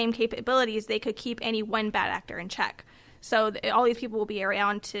the same capabilities, they could keep any one bad actor in check. So all these people will be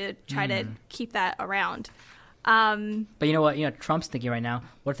around to try to keep that around. But you know what? Trump's thinking right now,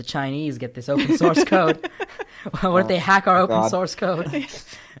 what if the Chinese get this open source code? What if they hack our open source code?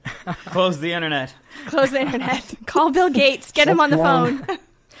 Close the internet. Close the internet. Call Bill Gates. Get him on the phone.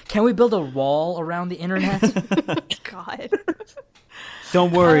 Can we build a wall around the internet? God.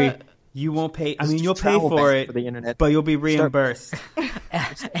 Don't worry. You won't pay. I mean, you'll pay for it, for the internet. but you'll be reimbursed.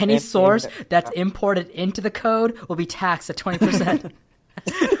 Any source that's imported into the code will be taxed at 20%.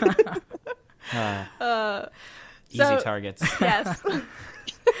 Easy targets. Yes.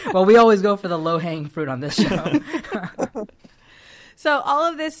 Well, we always go for the low-hanging fruit on this show. So all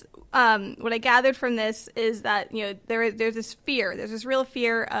of this, what I gathered from this is that, there's this fear. There's this real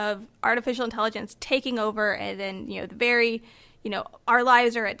fear of artificial intelligence taking over, and then, the very, our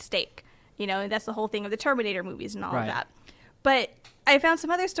lives are at stake. And that's the whole thing of the Terminator movies and all of that. But I found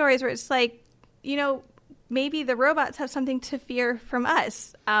some other stories where it's like, maybe the robots have something to fear from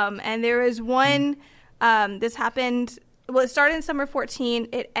us. And there was one, this happened, well, it started in summer 14.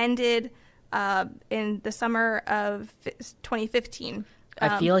 It ended in the summer of 2015.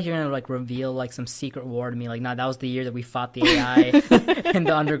 I feel like you're going to reveal some secret war to me. Like, nah, that was the year that we fought the AI in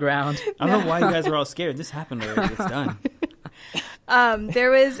the underground. I don't know why you guys are all scared. This happened already. It's done. There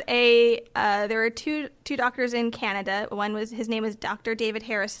were two doctors in Canada. His name was Dr. David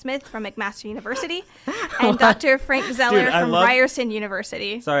Harris Smith from McMaster University, and Dr. Frank Zeller from Ryerson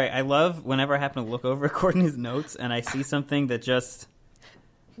University. Sorry, I love whenever I happen to look over Courtney's notes and I see something that just.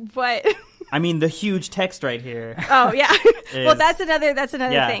 What? I mean, the huge text right here. Oh yeah. Well, that's another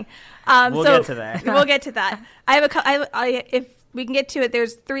thing. We'll get to that. We'll get to that. I have if we can get to it,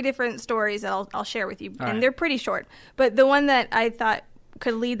 there's 3 different stories that I'll share with you, and they're pretty short. But the one that I thought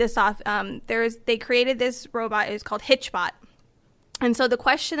could lead this off, they created this robot. It was called Hitchbot, and so the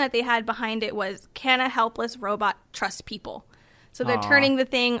question that they had behind it was, can a helpless robot trust people? So they're turning the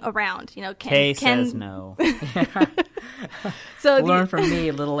thing around. Kay says no. So Learn from me,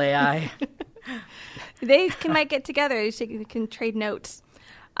 little AI. they might get together. So you can trade notes.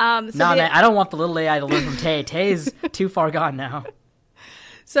 Man, I don't want the little AI to learn from Tay. Tay's too far gone now.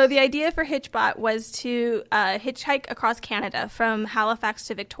 So the idea for Hitchbot was to hitchhike across Canada from Halifax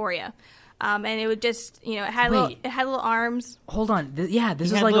to Victoria. And it would just, it had little arms. Hold on. This is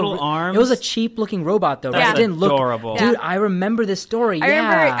had like little arms? It was a cheap looking robot though. That's Right? It didn't look adorable. Dude, I remember this story.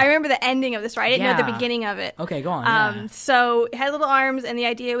 I remember the ending of the story. I didn't know the Yeah. beginning of it. Okay, go on. So it had little arms, and the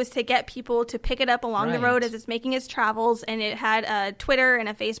idea was to get people to pick it up along the Right. road as it's making its travels. And it had a Twitter and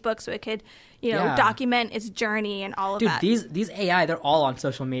a Facebook, so it could, Yeah. document its journey and all of Dude, that. these AI, they're all on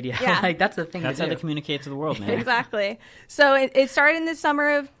social media. Yeah. Like that's the thing. That's to how do. they communicate to the world, man. Exactly. So it started in the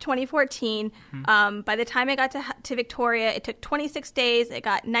summer of 2014. Mm-hmm. By the time it got to Victoria, it took 26 days. It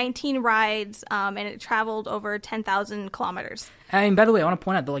got 19 rides, and it traveled over 10,000 kilometers. I mean, by the way, I want to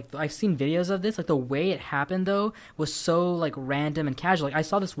point out that like I've seen videos of this. Like the way it happened though was so like random and casual. Like I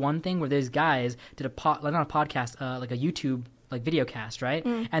saw this one thing where these guys did not a podcast, like a YouTube like video cast, right?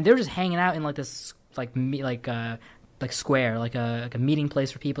 And they were just hanging out in like this like square, like a meeting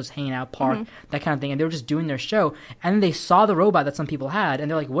place for people just hanging out, park, that kind of thing. And they were just doing their show. And then they saw the robot that some people had, and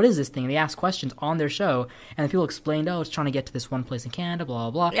they're like, "What is this thing?" And they asked questions on their show, and the people explained, "Oh, it's trying to get to this one place in Canada, blah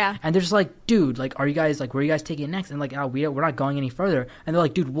blah blah." Yeah. And they're just like, "Dude, like, are you guys like, where are you guys taking it next?" And like, "Oh, we're not going any further." And they're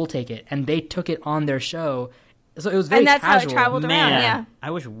like, "Dude, we'll take it." And they took it on their show. So it was very And that's casual. how it traveled Man, around, yeah.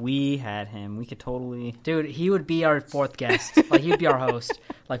 I wish we had him. We could totally. Dude, he would be our fourth guest. Like, he'd be our host.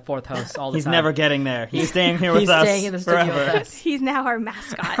 Like, fourth host all the He's time. never getting there. He's staying here with He's us staying in the studio forever. with us. He's now our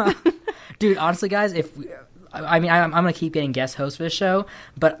mascot. Dude, honestly, guys, I'm going to keep getting guest hosts for this show,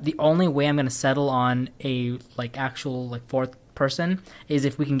 but the only way I'm going to settle on a, like, actual, like, fourth person is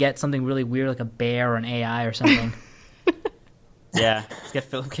if we can get something really weird, like a bear or an AI or something. Yeah, let's get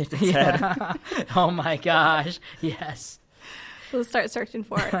Philip kicked in his head. Yeah. Oh, my gosh. Yes. We'll start searching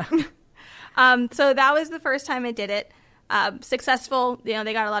for it. So that was the first time it did it. Successful. They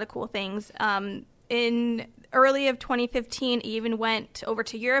got a lot of cool things. In early of 2015, it even went over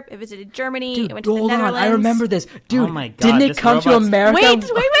to Europe. It visited Germany. Dude, it went to the hold on. Netherlands. I remember this. Dude, Oh my God, didn't it this come to robot's- America? Wait.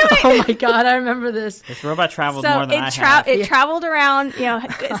 Oh, my God. I remember this. This robot traveled So more than I it have. traveled around.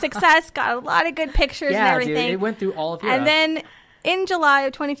 Good success. Got a lot of good pictures Yeah, and dude. everything. It went through all of Europe. And then in July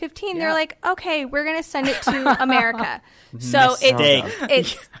of 2015, Yeah. they're like, okay, we're going to send it to America. So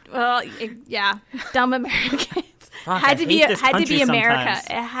Mistake. yeah, dumb Americans. Fuck, had I to be hate this country America. sometimes.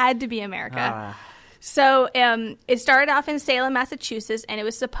 It had to be America. Ah. So it started off in Salem, Massachusetts, and it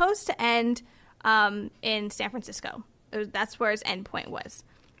was supposed to end in San Francisco. That's where its end point was.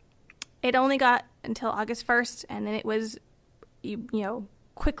 It only got until August 1st, and then it was,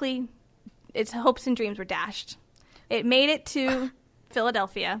 quickly, its hopes and dreams were dashed. It made it to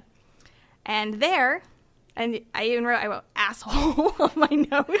Philadelphia, and there, and I wrote asshole on my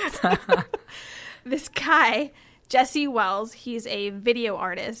notes. This guy, Jesse Wells, he's a video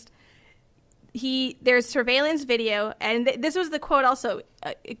artist. There's surveillance video, and this was the quote also.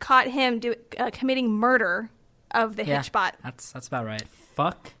 It caught him committing murder of the Hitchbot. That's about right.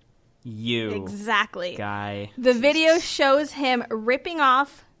 Fuck you, Exactly. guy. The video shows him ripping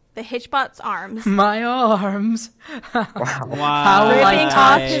off the Hitchbot's arms. My arms. Wow. How Ripping like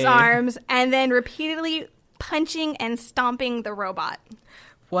off I- his arms and then repeatedly punching and stomping the robot.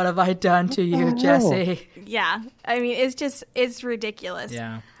 What have I done to you, Jesse? Yeah. I mean, it's ridiculous.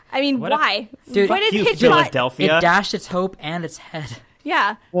 Yeah. I mean, What a- why? Dude, what did you, Hitchbot... Philadelphia. It dashed its hope and its head.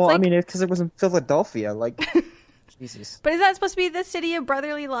 Yeah. Well, It's I like- mean, because it was in Philadelphia. Like, Jesus. But is that supposed to be the city of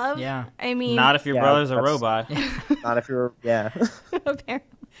brotherly love? Yeah. I mean... Not if your Yeah, brother's a that's- robot. Not if you're, yeah. apparently.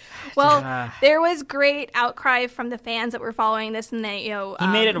 Well, Ah. there was great outcry from the fans that were following this, and they, He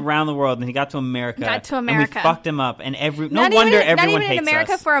made it around the world, and he got to America. Got to And America. we fucked him up, and no not wonder even, everyone not even hates in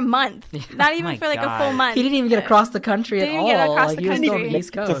America us. for a month. Not even my for like a God. full month. He didn't even get across the country at Didn't all. get across Like, the he was still on country. the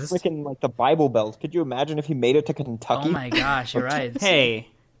East To Coast. freaking, like, the Bible Belt. Could you imagine if he made it to Kentucky? Oh my gosh, you're right. Hey,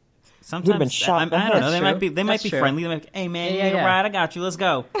 sometimes been shot I in the don't know. head. They might be. They might That's be true. friendly. They might be, hey man, Yeah, you need yeah. a ride? I got you. Let's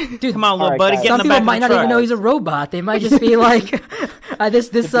go. Dude, Come on, little All right, buddy. guys. Get in some the people back might of not the truck. even know he's a robot. They might just be like,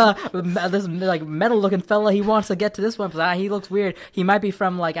 this like metal looking fella. He wants to get to this one. But he looks weird. He might be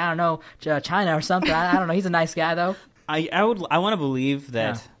from like, I don't know, China or something. I don't know. He's a nice guy though. I want to believe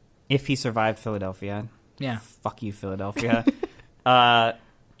that Yeah. if he survived Philadelphia, Yeah. fuck you, Philadelphia.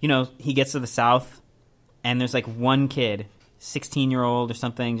 He gets to the South, and there's like one kid, 16-year-old or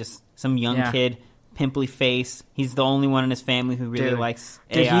something, just some young Yeah. kid, pimply face. He's the only one in his family who really Dude. likes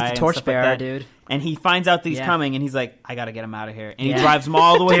Dude, AI he's the and torchbearer, stuff like that. dude. And he finds out that he's Yeah. coming, and he's like, I gotta get him out of here. And Yeah. he drives him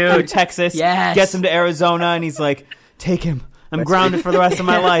all the way Dude. through Texas, Yes. gets him to Arizona, and he's like, take him. I'm grounded for the rest of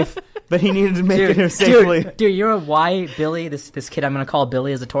my life. But he needed to make it here safely. Dude, you know why Billy, this kid I'm gonna call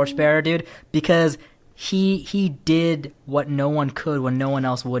Billy, is a torchbearer, dude? Because he did what no one could when no one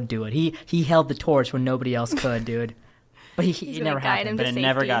else would do it. He held the torch when nobody else could, dude. but He's it gonna never guide him happened. But to it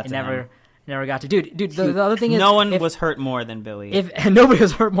never safety. got It to him. never got to. Dude. The other thing is, No one was hurt more than Billy. and nobody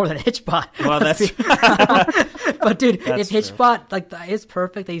was hurt more than Hitchbot. Well, that's But dude, That's if Hitchbot it's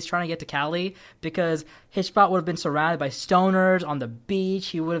perfect that he's trying to get to Cali because Hitchbot would have been surrounded by stoners on the beach.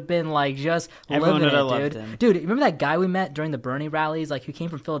 He would have been like just Everyone living would have it, loved dude. him. Dude, remember that guy we met during the Bernie rallies, like who came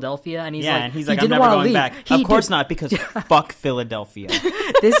from Philadelphia, and he's like, and he's he like, I'm didn't never wanna going leave. back. Of course not, because fuck Philadelphia.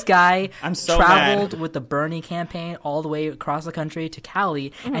 This guy I'm so traveled mad. with the Bernie campaign all the way across the country to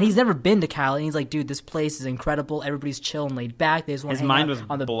Cali, and he's never been to Cali. And he's like, dude, this place is incredible. Everybody's chill and laid back. They just want His to hang mind out was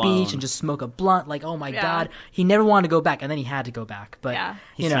on the blown. beach and just smoke a blunt. Like, oh my Yeah. god, he never wanted to go back, and then he had to go back. But Yeah.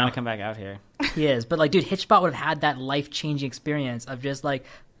 He's you know, trying to come back out here. he is. But like, dude, Hitchbot would have had that life-changing experience of just like,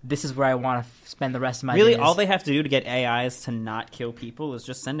 this is where I want to spend the rest of my Really, days. all they have to do to get AIs to not kill people is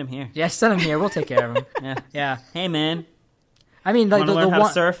just send him here. Yeah, send him here. We'll take care of him. Yeah. Yeah. Hey, man. I mean, like Want to the learn how one.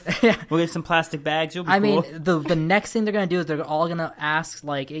 to surf? Yeah. We'll get some plastic bags. You'll be I cool. mean, the next thing they're gonna do is they're all gonna ask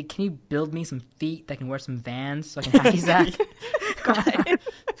like, hey, "Can you build me some feet that can wear some Vans so I can hacky sack?"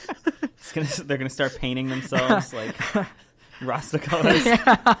 They're gonna start painting themselves like Rasta colors.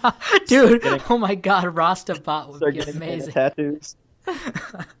 Dude, oh my god, Rastabot would Start be getting amazing. tattoos.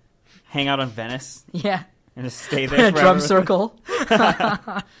 Hang out on Venice Yeah, and just stay in there a forever. drum circle.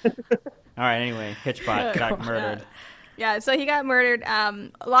 All right, anyway, Hitchbot got murdered. Yeah, so he got murdered.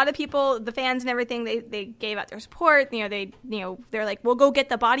 A lot of people, the fans and everything, they gave out their support. They're like, we'll go get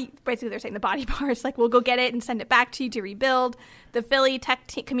the body. Basically, they're saying the body parts. Like, we'll go get it and send it back to you to rebuild. The Philly tech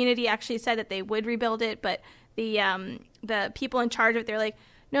community actually said that they would rebuild it, but the people in charge of it, they're like,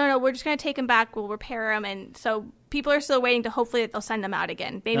 no, we're just gonna take him back. We'll repair him, and so people are still waiting to hopefully that they'll send him out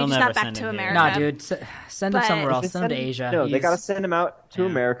again. Maybe They'll just never not back send to him here. America. Nah, dude, send him But- somewhere else. They Send him to Asia. No, they He's- gotta send him out to Yeah.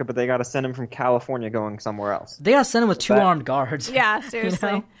 America, but they gotta send him from California going somewhere else. They gotta send him with two That- armed guards. Yeah,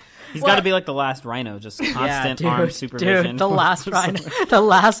 seriously. know? He's Well- got to be like the last rhino, just constant dude, armed supervision. Dude, the last rhino, the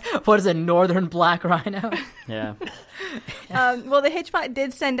last, what is it, northern black rhino? Yeah. Well, the Hitchbot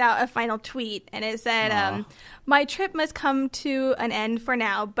did send out a final tweet, and it said, Aw. my trip must come to an end for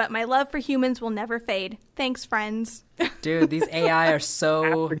now, but my love for humans will never fade. Thanks, friends. Dude, these AI are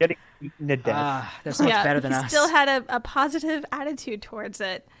so, After getting eaten to death. they're so much better than he us. still had a positive attitude towards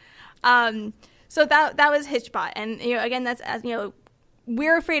it. So that was Hitchbot, and again, that's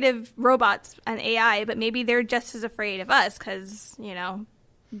we're afraid of robots and AI, but maybe they're just as afraid of us because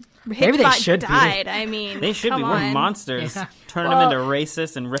Maybe they Hitchbot should be. died. I mean, They should be. come We're on. monsters. Yeah. Turning Well, them into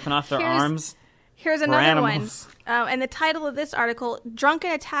racists and ripping off their here's- arms. Here's We're another one. animals. And the title of this article,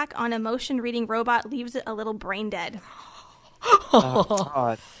 Drunken Attack on Emotion Reading Robot Leaves It a Little Brain Dead. Oh,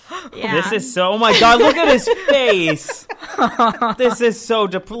 God. Yeah. This is so. Oh my god! Look at his face. This is so.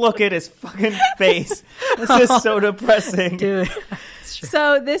 Look at his fucking face. This is so depressing. Dude.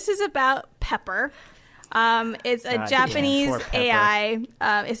 So this is about Pepper. It's a God, Japanese yeah, poor Pepper. AI.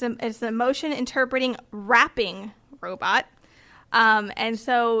 It's a motion interpreting rapping robot. And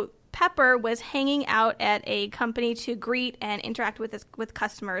so Pepper was hanging out at a company to greet and interact with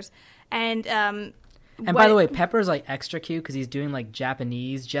customers. And And by the way, Pepper's like extra cute because he's doing like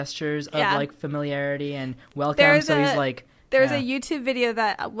Japanese gestures of Yeah. like familiarity and welcome. There's So he's a- like, there's yeah. a YouTube video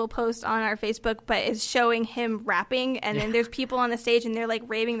that we'll post on our Facebook, but it's showing him rapping, and then there's people on the stage and they're like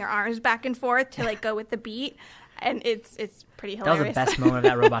waving their arms back and forth to like go with the beat, and it's pretty That was hilarious. the best moment of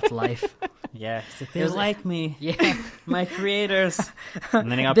that robot's life. Yeah, they It was- like me. Yeah, My creators. And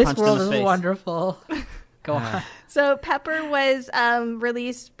then he got this punched world in is the face. wonderful. Go on. So Pepper was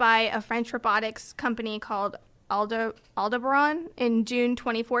released by a French robotics company called Aldebaran in June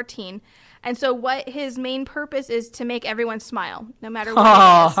 2014. And so what his main purpose is to make everyone smile, no matter what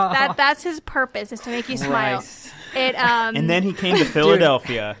it is. That's his purpose, is to make you smile. Christ. It And then he came to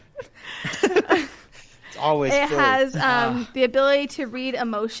Philadelphia. It's always it Philly. has the ability to read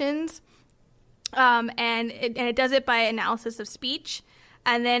emotions, and it does it by analysis of speech.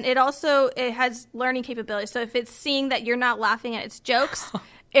 And then it has learning capabilities. So if it's seeing that you're not laughing at its jokes,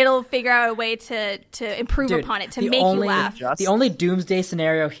 it'll figure out a way to improve Dude, upon it, to the make only- you laugh. Just- The only doomsday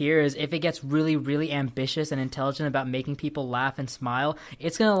scenario here is if it gets really, really ambitious and intelligent about making people laugh and smile,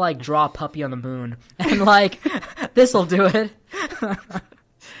 it's gonna like draw a puppy on the moon, and like this'll do it.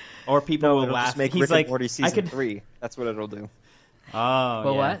 Or people No, will it'll laugh. just make He's Rick like, and Morty I season could. 3. That's what it'll do. Oh,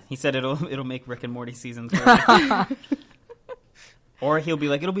 Well, yeah. what? He said it'll make Rick and Morty season 3. Or he'll be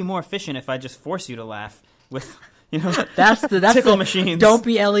like, it'll be more efficient if I just force you to laugh with, That's tickle the machines. Don't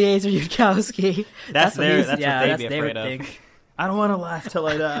be Eliezer Yudkowsky. That's what he's- they'd that's be they would afraid of. think. I don't want to laugh till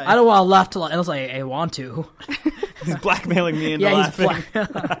I die. I don't want to laugh till I was like, I want to. He's blackmailing me into Yeah, he's laughing.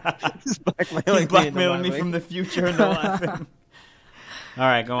 black. He's blackmailing, He's blackmailing me from the future into laughing. All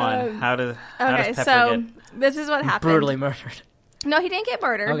right, go on. How does Pepper so get... this is what happened. Brutally murdered. No, he didn't get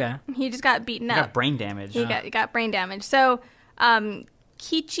murdered. Okay. He just got beaten He up. got brain damage. He got brain damage. So,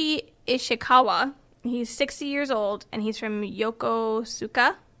 Kichi Ishikawa, he's 60 years old, and he's from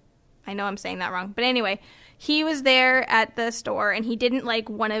Yokosuka. I know I'm saying that wrong. But anyway, he was there at the store, and he didn't like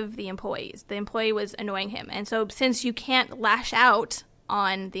one of the employees. The employee was annoying him. And so since you can't lash out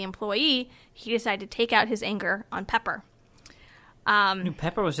on the employee, he decided to take out his anger on Pepper.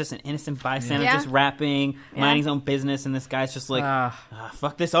 Pepper was just an innocent bystander, just rapping, minding his own business, and this guy's just like,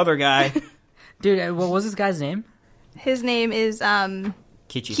 fuck this other guy. Dude, what was this guy's name? His name is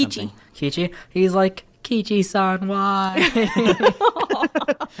Kichi. Something. Kichi. He's like, Kichi-san, why?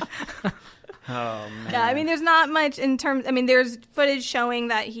 Oh, man. Yeah, I mean, there's not much in terms... I mean, there's footage showing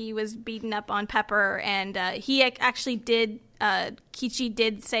that he was beaten up on Pepper, and he actually did... Kichi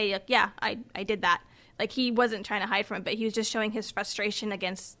did say, like, yeah, I did that. Like, he wasn't trying to hide from it, but he was just showing his frustration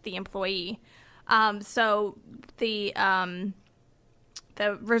against the employee. So the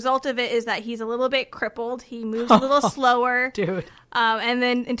result of it is that he's a little bit crippled. He moves a little slower. Dude. And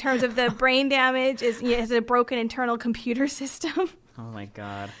then in terms of the brain damage, he has a broken internal computer system. Oh, my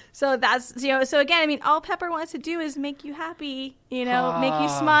God. So that's, so again, I mean, all Pepper wants to do is make you happy, make you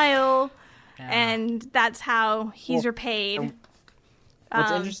smile. Yeah. And that's how he's repaid.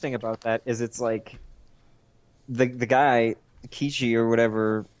 What's interesting about that is it's like the guy, Kichi or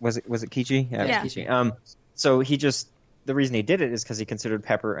whatever, was it Kichi? Yeah. Kichi. So the reason he did it is because he considered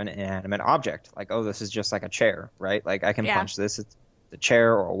Pepper an inanimate object. Like, oh, this is just like a chair, right? Like, I can punch this. It's a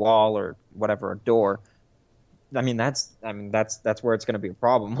chair or a wall or whatever, a door. I mean, that's where it's going to be a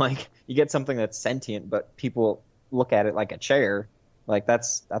problem. Like, you get something that's sentient, but people look at it like a chair. Like,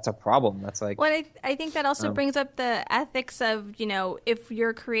 that's a problem. That's like... Well, I think that also brings up the ethics of, if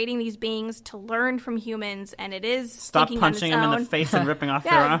you're creating these beings to learn from humans and it is stop punching them in the face and ripping off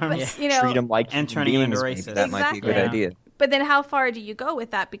their arms. But, treat them like and turning them into racist. That might be a good idea. But then how far do you go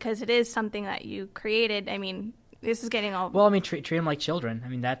with that? Because it is something that you created. I mean... This is getting all... Well, I mean, treat them like children. I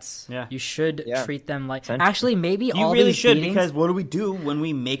mean, that's... Yeah. You should treat them like... Actually, maybe you all really these should, beatings... because what do we do when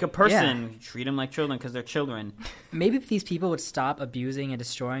we make a person? Yeah. Treat them like children because they're children. Maybe if these people would stop abusing and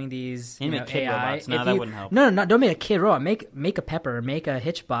destroying these kid AI... robots. No, that wouldn't help. No, don't make a kid robot. Make a Pepper, make a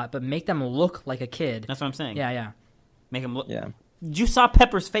Hitchbot, but make them look like a kid. That's what I'm saying. Yeah. Make them look... Yeah. You saw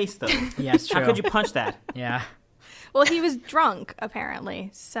Pepper's face, though. Yeah, it's true. How could you punch that? Yeah. Well, he was drunk,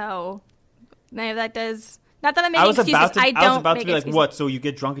 apparently, so... Now that does... Not that I'm making excuses. I was about to be like, what? So you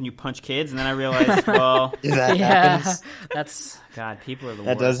get drunk and you punch kids? And then I realized, well... that happens. That's... God, people are the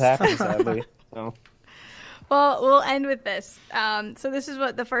worst. That does happen, sadly. So. Well, we'll end with this. So this is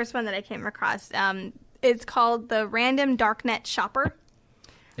the first one that I came across. It's called the Random Darknet Shopper.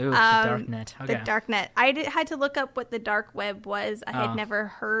 Ooh, the Darknet. Okay. The Darknet. I had to look up what the dark web was. I had never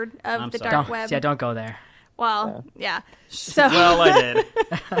heard of the dark web. Yeah, don't go there. Well, yeah. So, well, I did.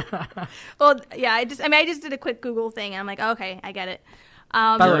 Well, yeah. I just did a quick Google thing, and I'm like, okay, I get it.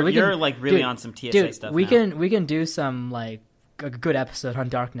 By the way, you're like really on some TSA stuff. We can do some like a good episode on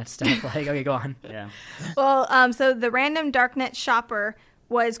Darknet stuff. Like, okay, go on. Yeah. Well, so the Random Darknet Shopper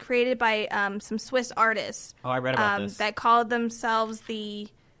was created by some Swiss artists. Oh, I read about this. That called themselves the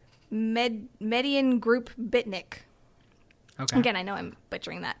Median Group Bitnik. Okay. Again, I know I'm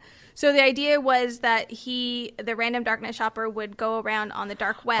butchering that. So the idea was that the Random Darknet Shopper, would go around on the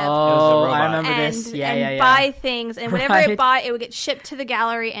dark web. Oh, I remember this. And buy things, and whatever it bought, it would get shipped to the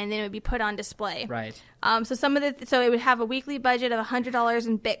gallery, and then it would be put on display. Right. So it would have a weekly budget of $100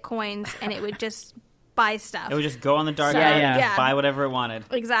 in bitcoins, and it would just buy stuff. It would just go on the dark web and just buy whatever it wanted.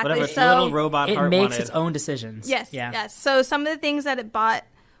 Exactly. Whatever its little robot heart wanted. It makes its own decisions. Yes. Yeah. Yes. So some of the things that it bought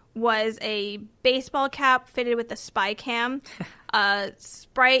was a baseball cap fitted with a spy cam, a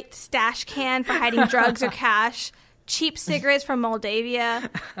Sprite stash can for hiding drugs or cash, cheap cigarettes from Moldavia,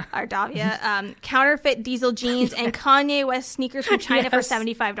 counterfeit diesel jeans, and Kanye West sneakers from China for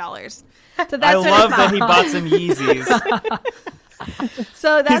 $75. So that's I love that he bought some Yeezys.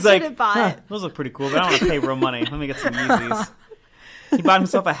 So that's what it bought. Those look pretty cool, but I don't want to pay real money. Let me get some Yeezys. He bought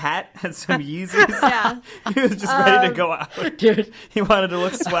himself a hat and some Yeezys. Yeah. He was just ready to go out. Dude. He wanted to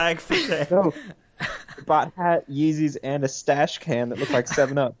look swag for day. No. Bought hat, Yeezys, and a stash can that looked like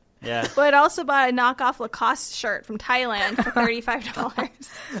 7-Up. Yeah. But it also bought a knockoff Lacoste shirt from Thailand for $35.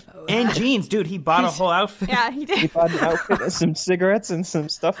 And jeans, dude. He bought a whole outfit. Yeah, he did. He bought an outfit and some cigarettes and some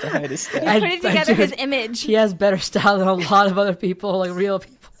stuff to hide his stash. He put it together, his image. He has better style than a lot of other people, like real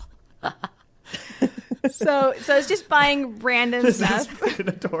people. So it's just buying random stuff. This is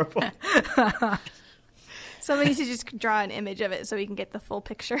adorable. Someone needs to just draw an image of it so we can get the full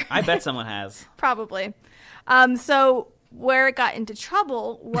picture. I bet someone has. Probably. So where it got into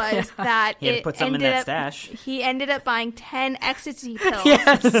trouble was that He had to put something in that stash. He ended up buying 10 ecstasy pills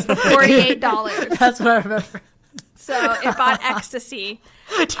Yes. for $48. That's what I remember. So it bought ecstasy.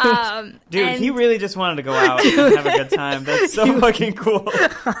 Dude, he really just wanted to go out and have a good time. That's so fucking cool.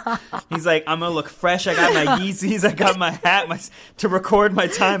 He's like, I'm gonna look fresh. I got my Yeezys. I got my hat to record my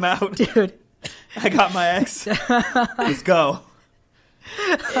time out. Dude. I got my ex. Let's go.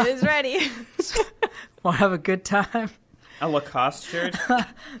 It is ready. Want to have a good time? A Lacoste shirt,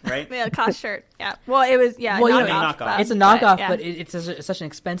 right? Yeah, Lacoste shirt. Yeah. Well, it was, Well, you know, knockoff. It's a knockoff, yeah. but it's such an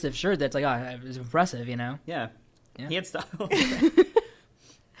expensive shirt that's like, it's impressive, you know? Yeah. Yeah. He had style.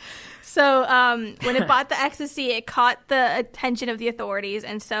 So when it bought the ecstasy, it caught the attention of the authorities.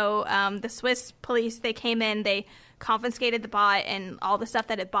 And so the Swiss police, they came in, they confiscated the bot and all the stuff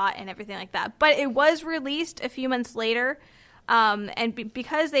that it bought and everything like that. But it was released a few months later. And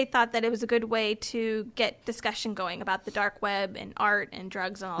because they thought that it was a good way to get discussion going about the dark web and art and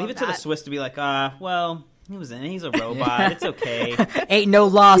drugs and all Leave of it that. to the Swiss to be like, well, he's a robot. It's okay. Ain't no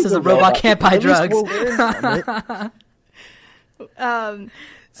law says a robot can't buy At least drugs. we'll learn from it.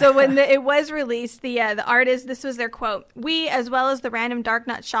 So when it was released, the artist, this was their quote: "We, as well as the random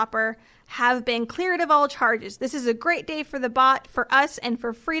darknet shopper, have been cleared of all charges. This is a great day for the bot, for us, and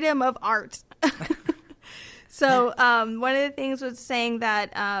for freedom of art." So one of the things was saying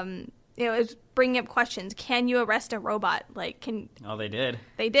that it was bringing up questions. Can you arrest a robot? Like, Oh, they did.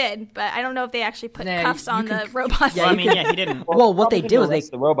 they did, but I don't know if they actually put Nah, cuffs you on can- the robot. Well, I mean, yeah, he didn't. Well, what they probably did was didn't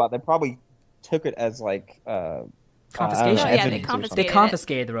arrest the robot. They probably took it as like Confiscation. Oh, yeah, they evidence or something. confiscated They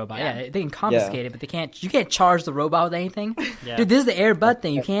confiscated the robot. Yeah. Yeah, they can confiscate it, but you can't charge the robot with anything. Yeah. Dude, this is the Air Bud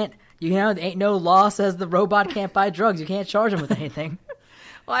thing. Ain't no law says the robot can't buy drugs. You can't charge him with anything.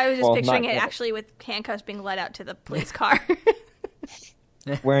 Well, I was just Well, picturing not- it actually with handcuffs being led out to the police car.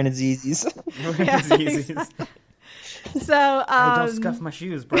 Wearing his Yeezys. Yeezys. So Hey, don't scuff my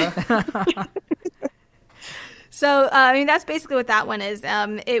shoes, bro. So, I mean, that's basically what that one is.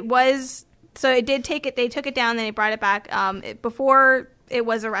 It was, so it did take it, they took it down, then they brought it back. Before it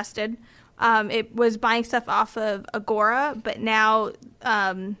was arrested, it was buying stuff off of Agora, but now,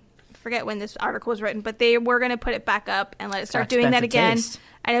 forget when this article was written, but they were going to put it back up and let it start doing that again. Taste.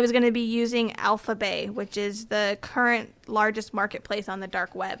 And it was going to be using Alphabay, which is the current largest marketplace on the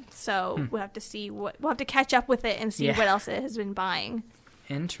dark web. So we'll have to see we'll have to catch up with it and see what else it has been buying.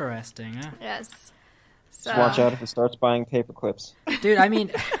 Interesting. Huh? Yes. So, Just watch out if it starts buying paperclips. Dude, I mean,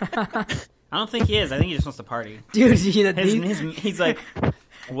 I don't think he is. I think he just wants to party. dude, He's like,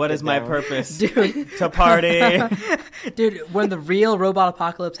 what is my down. purpose? dude, To party. dude, when the real robot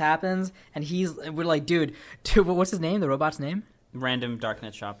apocalypse happens, and we're like, dude, what's his name? The robot's name? Random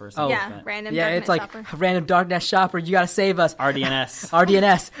darknet shopper. Or Oh, something yeah, like that. random Yeah, darknet it's like shopper. random darknet shopper. You gotta save us. RDNS.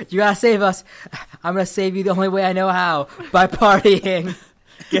 RDNS, you gotta save us. I'm gonna save you the only way I know how, by partying.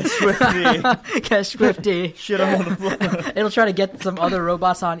 Get Swifty. Get Swifty. Shit on the floor. It'll try to get some other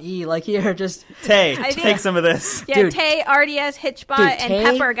robots on E. Like, here, just Tay, I think- take some of this. Yeah, Dude. Tay, RDS, Hitchbot, Dude, and Tay-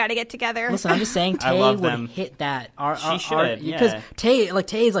 Pepper got to get together. listen. I'm just saying, I Tay love would them. hit that. She should, because yeah.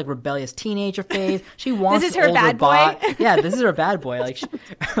 Tay is like rebellious teenager phase. She wants is her older bad boy? bot. Yeah, this is her bad boy. Like,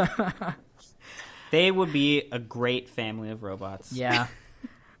 They would be a great family of robots. yeah,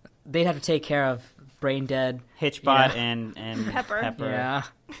 they'd have to take care of brain dead. Hitchbot Yeah. and Pepper. Yeah,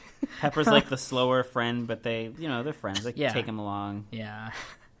 Pepper's like the slower friend, but they're friends. They Yeah. take him along. yeah.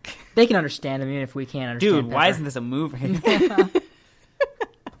 They can understand him even if we can't understand. Dude, why Pepper. isn't this a movie?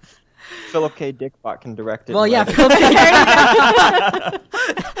 Philip K. Dickbot can direct it. Well, yeah, like-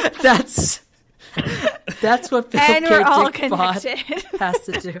 that's what Phil And K. we're all Dickbot connected. has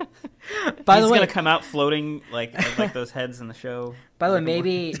to do. By He's the way, gonna come out floating like those heads in the show. By the way,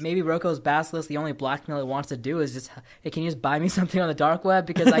 maybe Roko's Basilisk, the only blackmail it wants to do is just, hey, can you just buy me something on the dark web?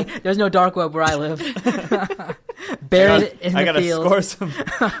 Because there's no dark web where I live. Buried it in I the gotta field. score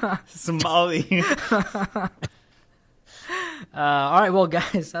some Molly. All right, well,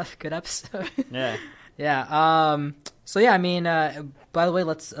 guys, that's a good episode. Yeah. Yeah. So yeah, I mean, by the way,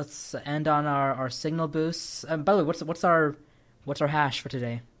 let's end on our signal boosts. By the way, what's our hash for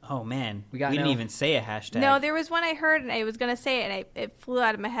today? Oh man, we got didn't no- even say a hashtag. No, there was one I heard, and I was going to say it, and it flew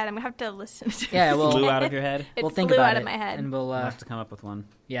out of my head. I'm going to have to listen to it. Yeah, well, Flew out of your head. It we'll think flew about out it, of my head. and we'll We'll have to come up with one.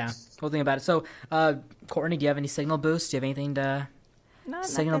 yeah, we'll think about it. So, Courtney, do you have any signal boosts? Do you have anything to No,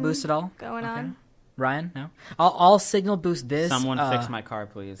 signal nothing boost at all? going Okay. on. Ryan, no. I'll signal boost this. Someone fix my car,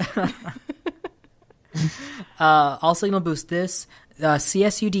 please. I'll signal boost this.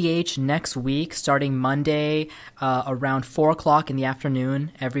 CSUDH next week, starting Monday around 4 o'clock in the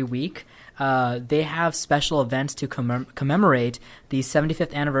afternoon every week. they have special events to commemorate the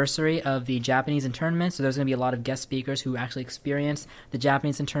 75th anniversary of the Japanese internment. So there's going to be a lot of guest speakers who actually experienced the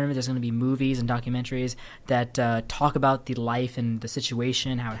Japanese internment. There's going to be movies and documentaries that talk about the life and the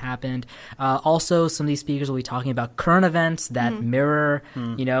situation, how it happened. Also, some of these speakers will be talking about current events that mirror,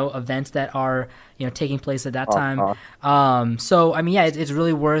 events that are taking place at that time. So, I mean, yeah, it's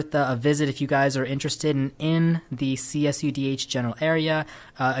really worth a visit if you guys are interested in the CSUDH general area.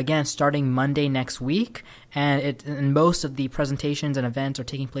 Again, starting Monday next week. And most of the presentations and events are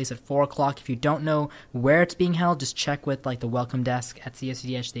taking place at 4 o'clock. If you don't know where it's being held, just check with the welcome desk at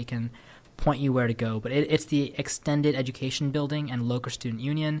CSUDH. They can point you where to go. But it's the Extended Education Building and Local Student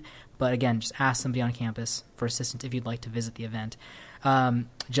Union. But again, just ask somebody on campus for assistance if you'd like to visit the event.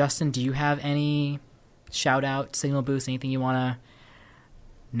 Justin, do you have any shout out, signal boost, anything you want to?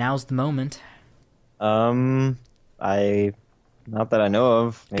 Now's the moment. Not that I know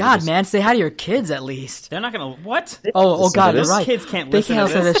of. Maybe God, man, say hi to your kids at least. They're not gonna what? Oh, God, you're right. Kids can't they listen can't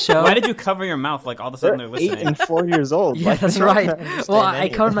to listen to this show. Why did you cover your mouth like all of a sudden they're listening? 8 and 4 years old. Yeah, that's right. Well, I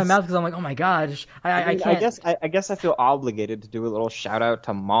covered my mouth because I'm like, oh my gosh, I can't. I guess I feel obligated to do a little shout out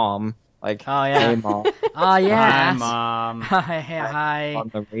to Mom. Like, oh yeah, hey Mom. Oh yeah, Hi Mom. Hi. On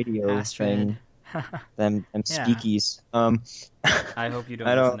the radio Astrid. thing. them skeekies. I hope you don't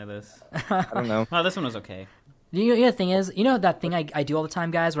listen to this. I don't know. Well, this one was okay. The thing is, that thing I do all the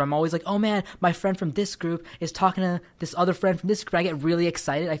time, guys, where I'm always like, oh man, my friend from this group is talking to this other friend from this group. I get really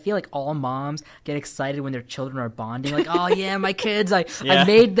excited. I feel like all moms get excited when their children are bonding. Like, oh yeah, my kids, I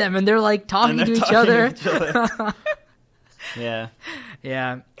made them, and they're like talking to each other. Yeah.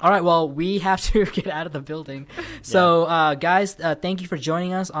 Yeah. All right. Well, we have to get out of the building. So, guys, thank you for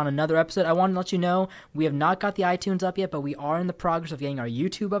joining us on another episode. I want to let you know we have not got the iTunes up yet, but we are in the progress of getting our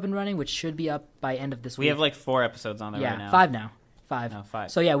YouTube up and running, which should be up by end of this week. We have like 4 episodes on there right now. Yeah, 5 now. 5. No, 5.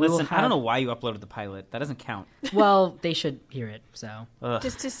 So, yeah, we will Listen, have... I don't know why you uploaded the pilot. That doesn't count. Well, they should hear it, so... Ugh.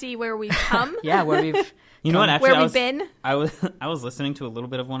 Just to see where we've come. Yeah, where we've... You know what? Actually, where we've been. I was listening to a little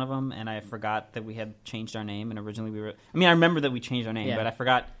bit of one of them, and I forgot that we had changed our name. And originally we were. I mean, I remember that we changed our name, but I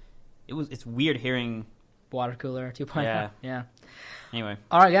forgot. It's weird hearing Water Cooler 2.0. Yeah. Anyway.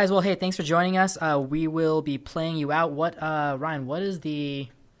 All right, guys. Well, hey, thanks for joining us. We will be playing you out. Ryan? What is the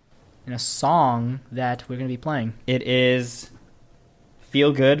song that we're going to be playing? It is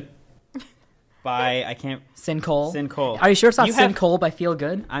 "Feel Good" by Sin Cole. Sin Cole. Are you sure it's not Sin Cole by Feel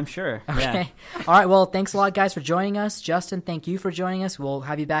Good? I'm sure. Okay. Yeah. All right. Well, thanks a lot, guys, for joining us. Justin, thank you for joining us. We'll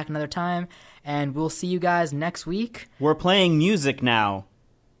have you back another time, and we'll see you guys next week. We're playing music now.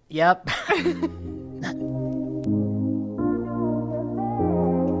 Yep.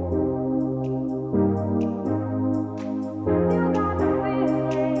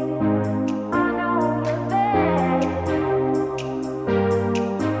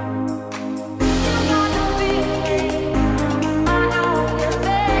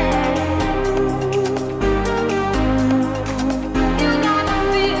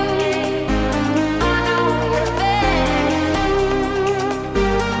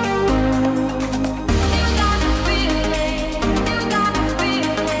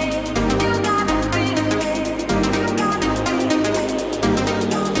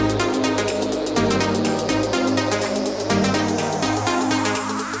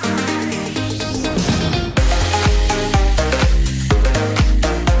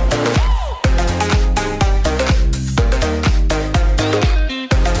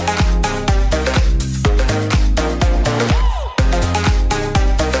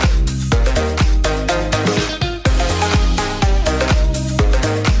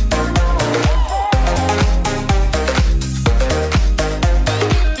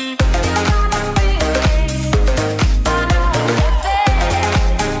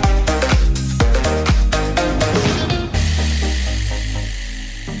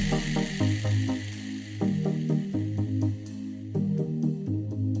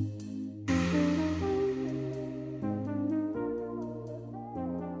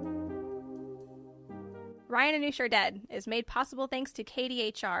 Ryan and Noosh Are Dead is made possible thanks to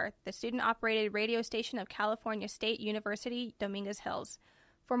KDHR, the student-operated radio station of California State University, Dominguez Hills.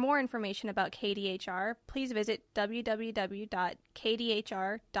 For more information about KDHR, please visit www.kdhr.net.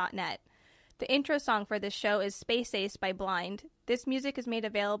 The intro song for this show is Space Ace by Blind. This music is made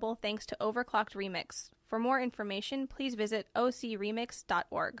available thanks to Overclocked Remix. For more information, please visit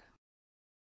ocremix.org.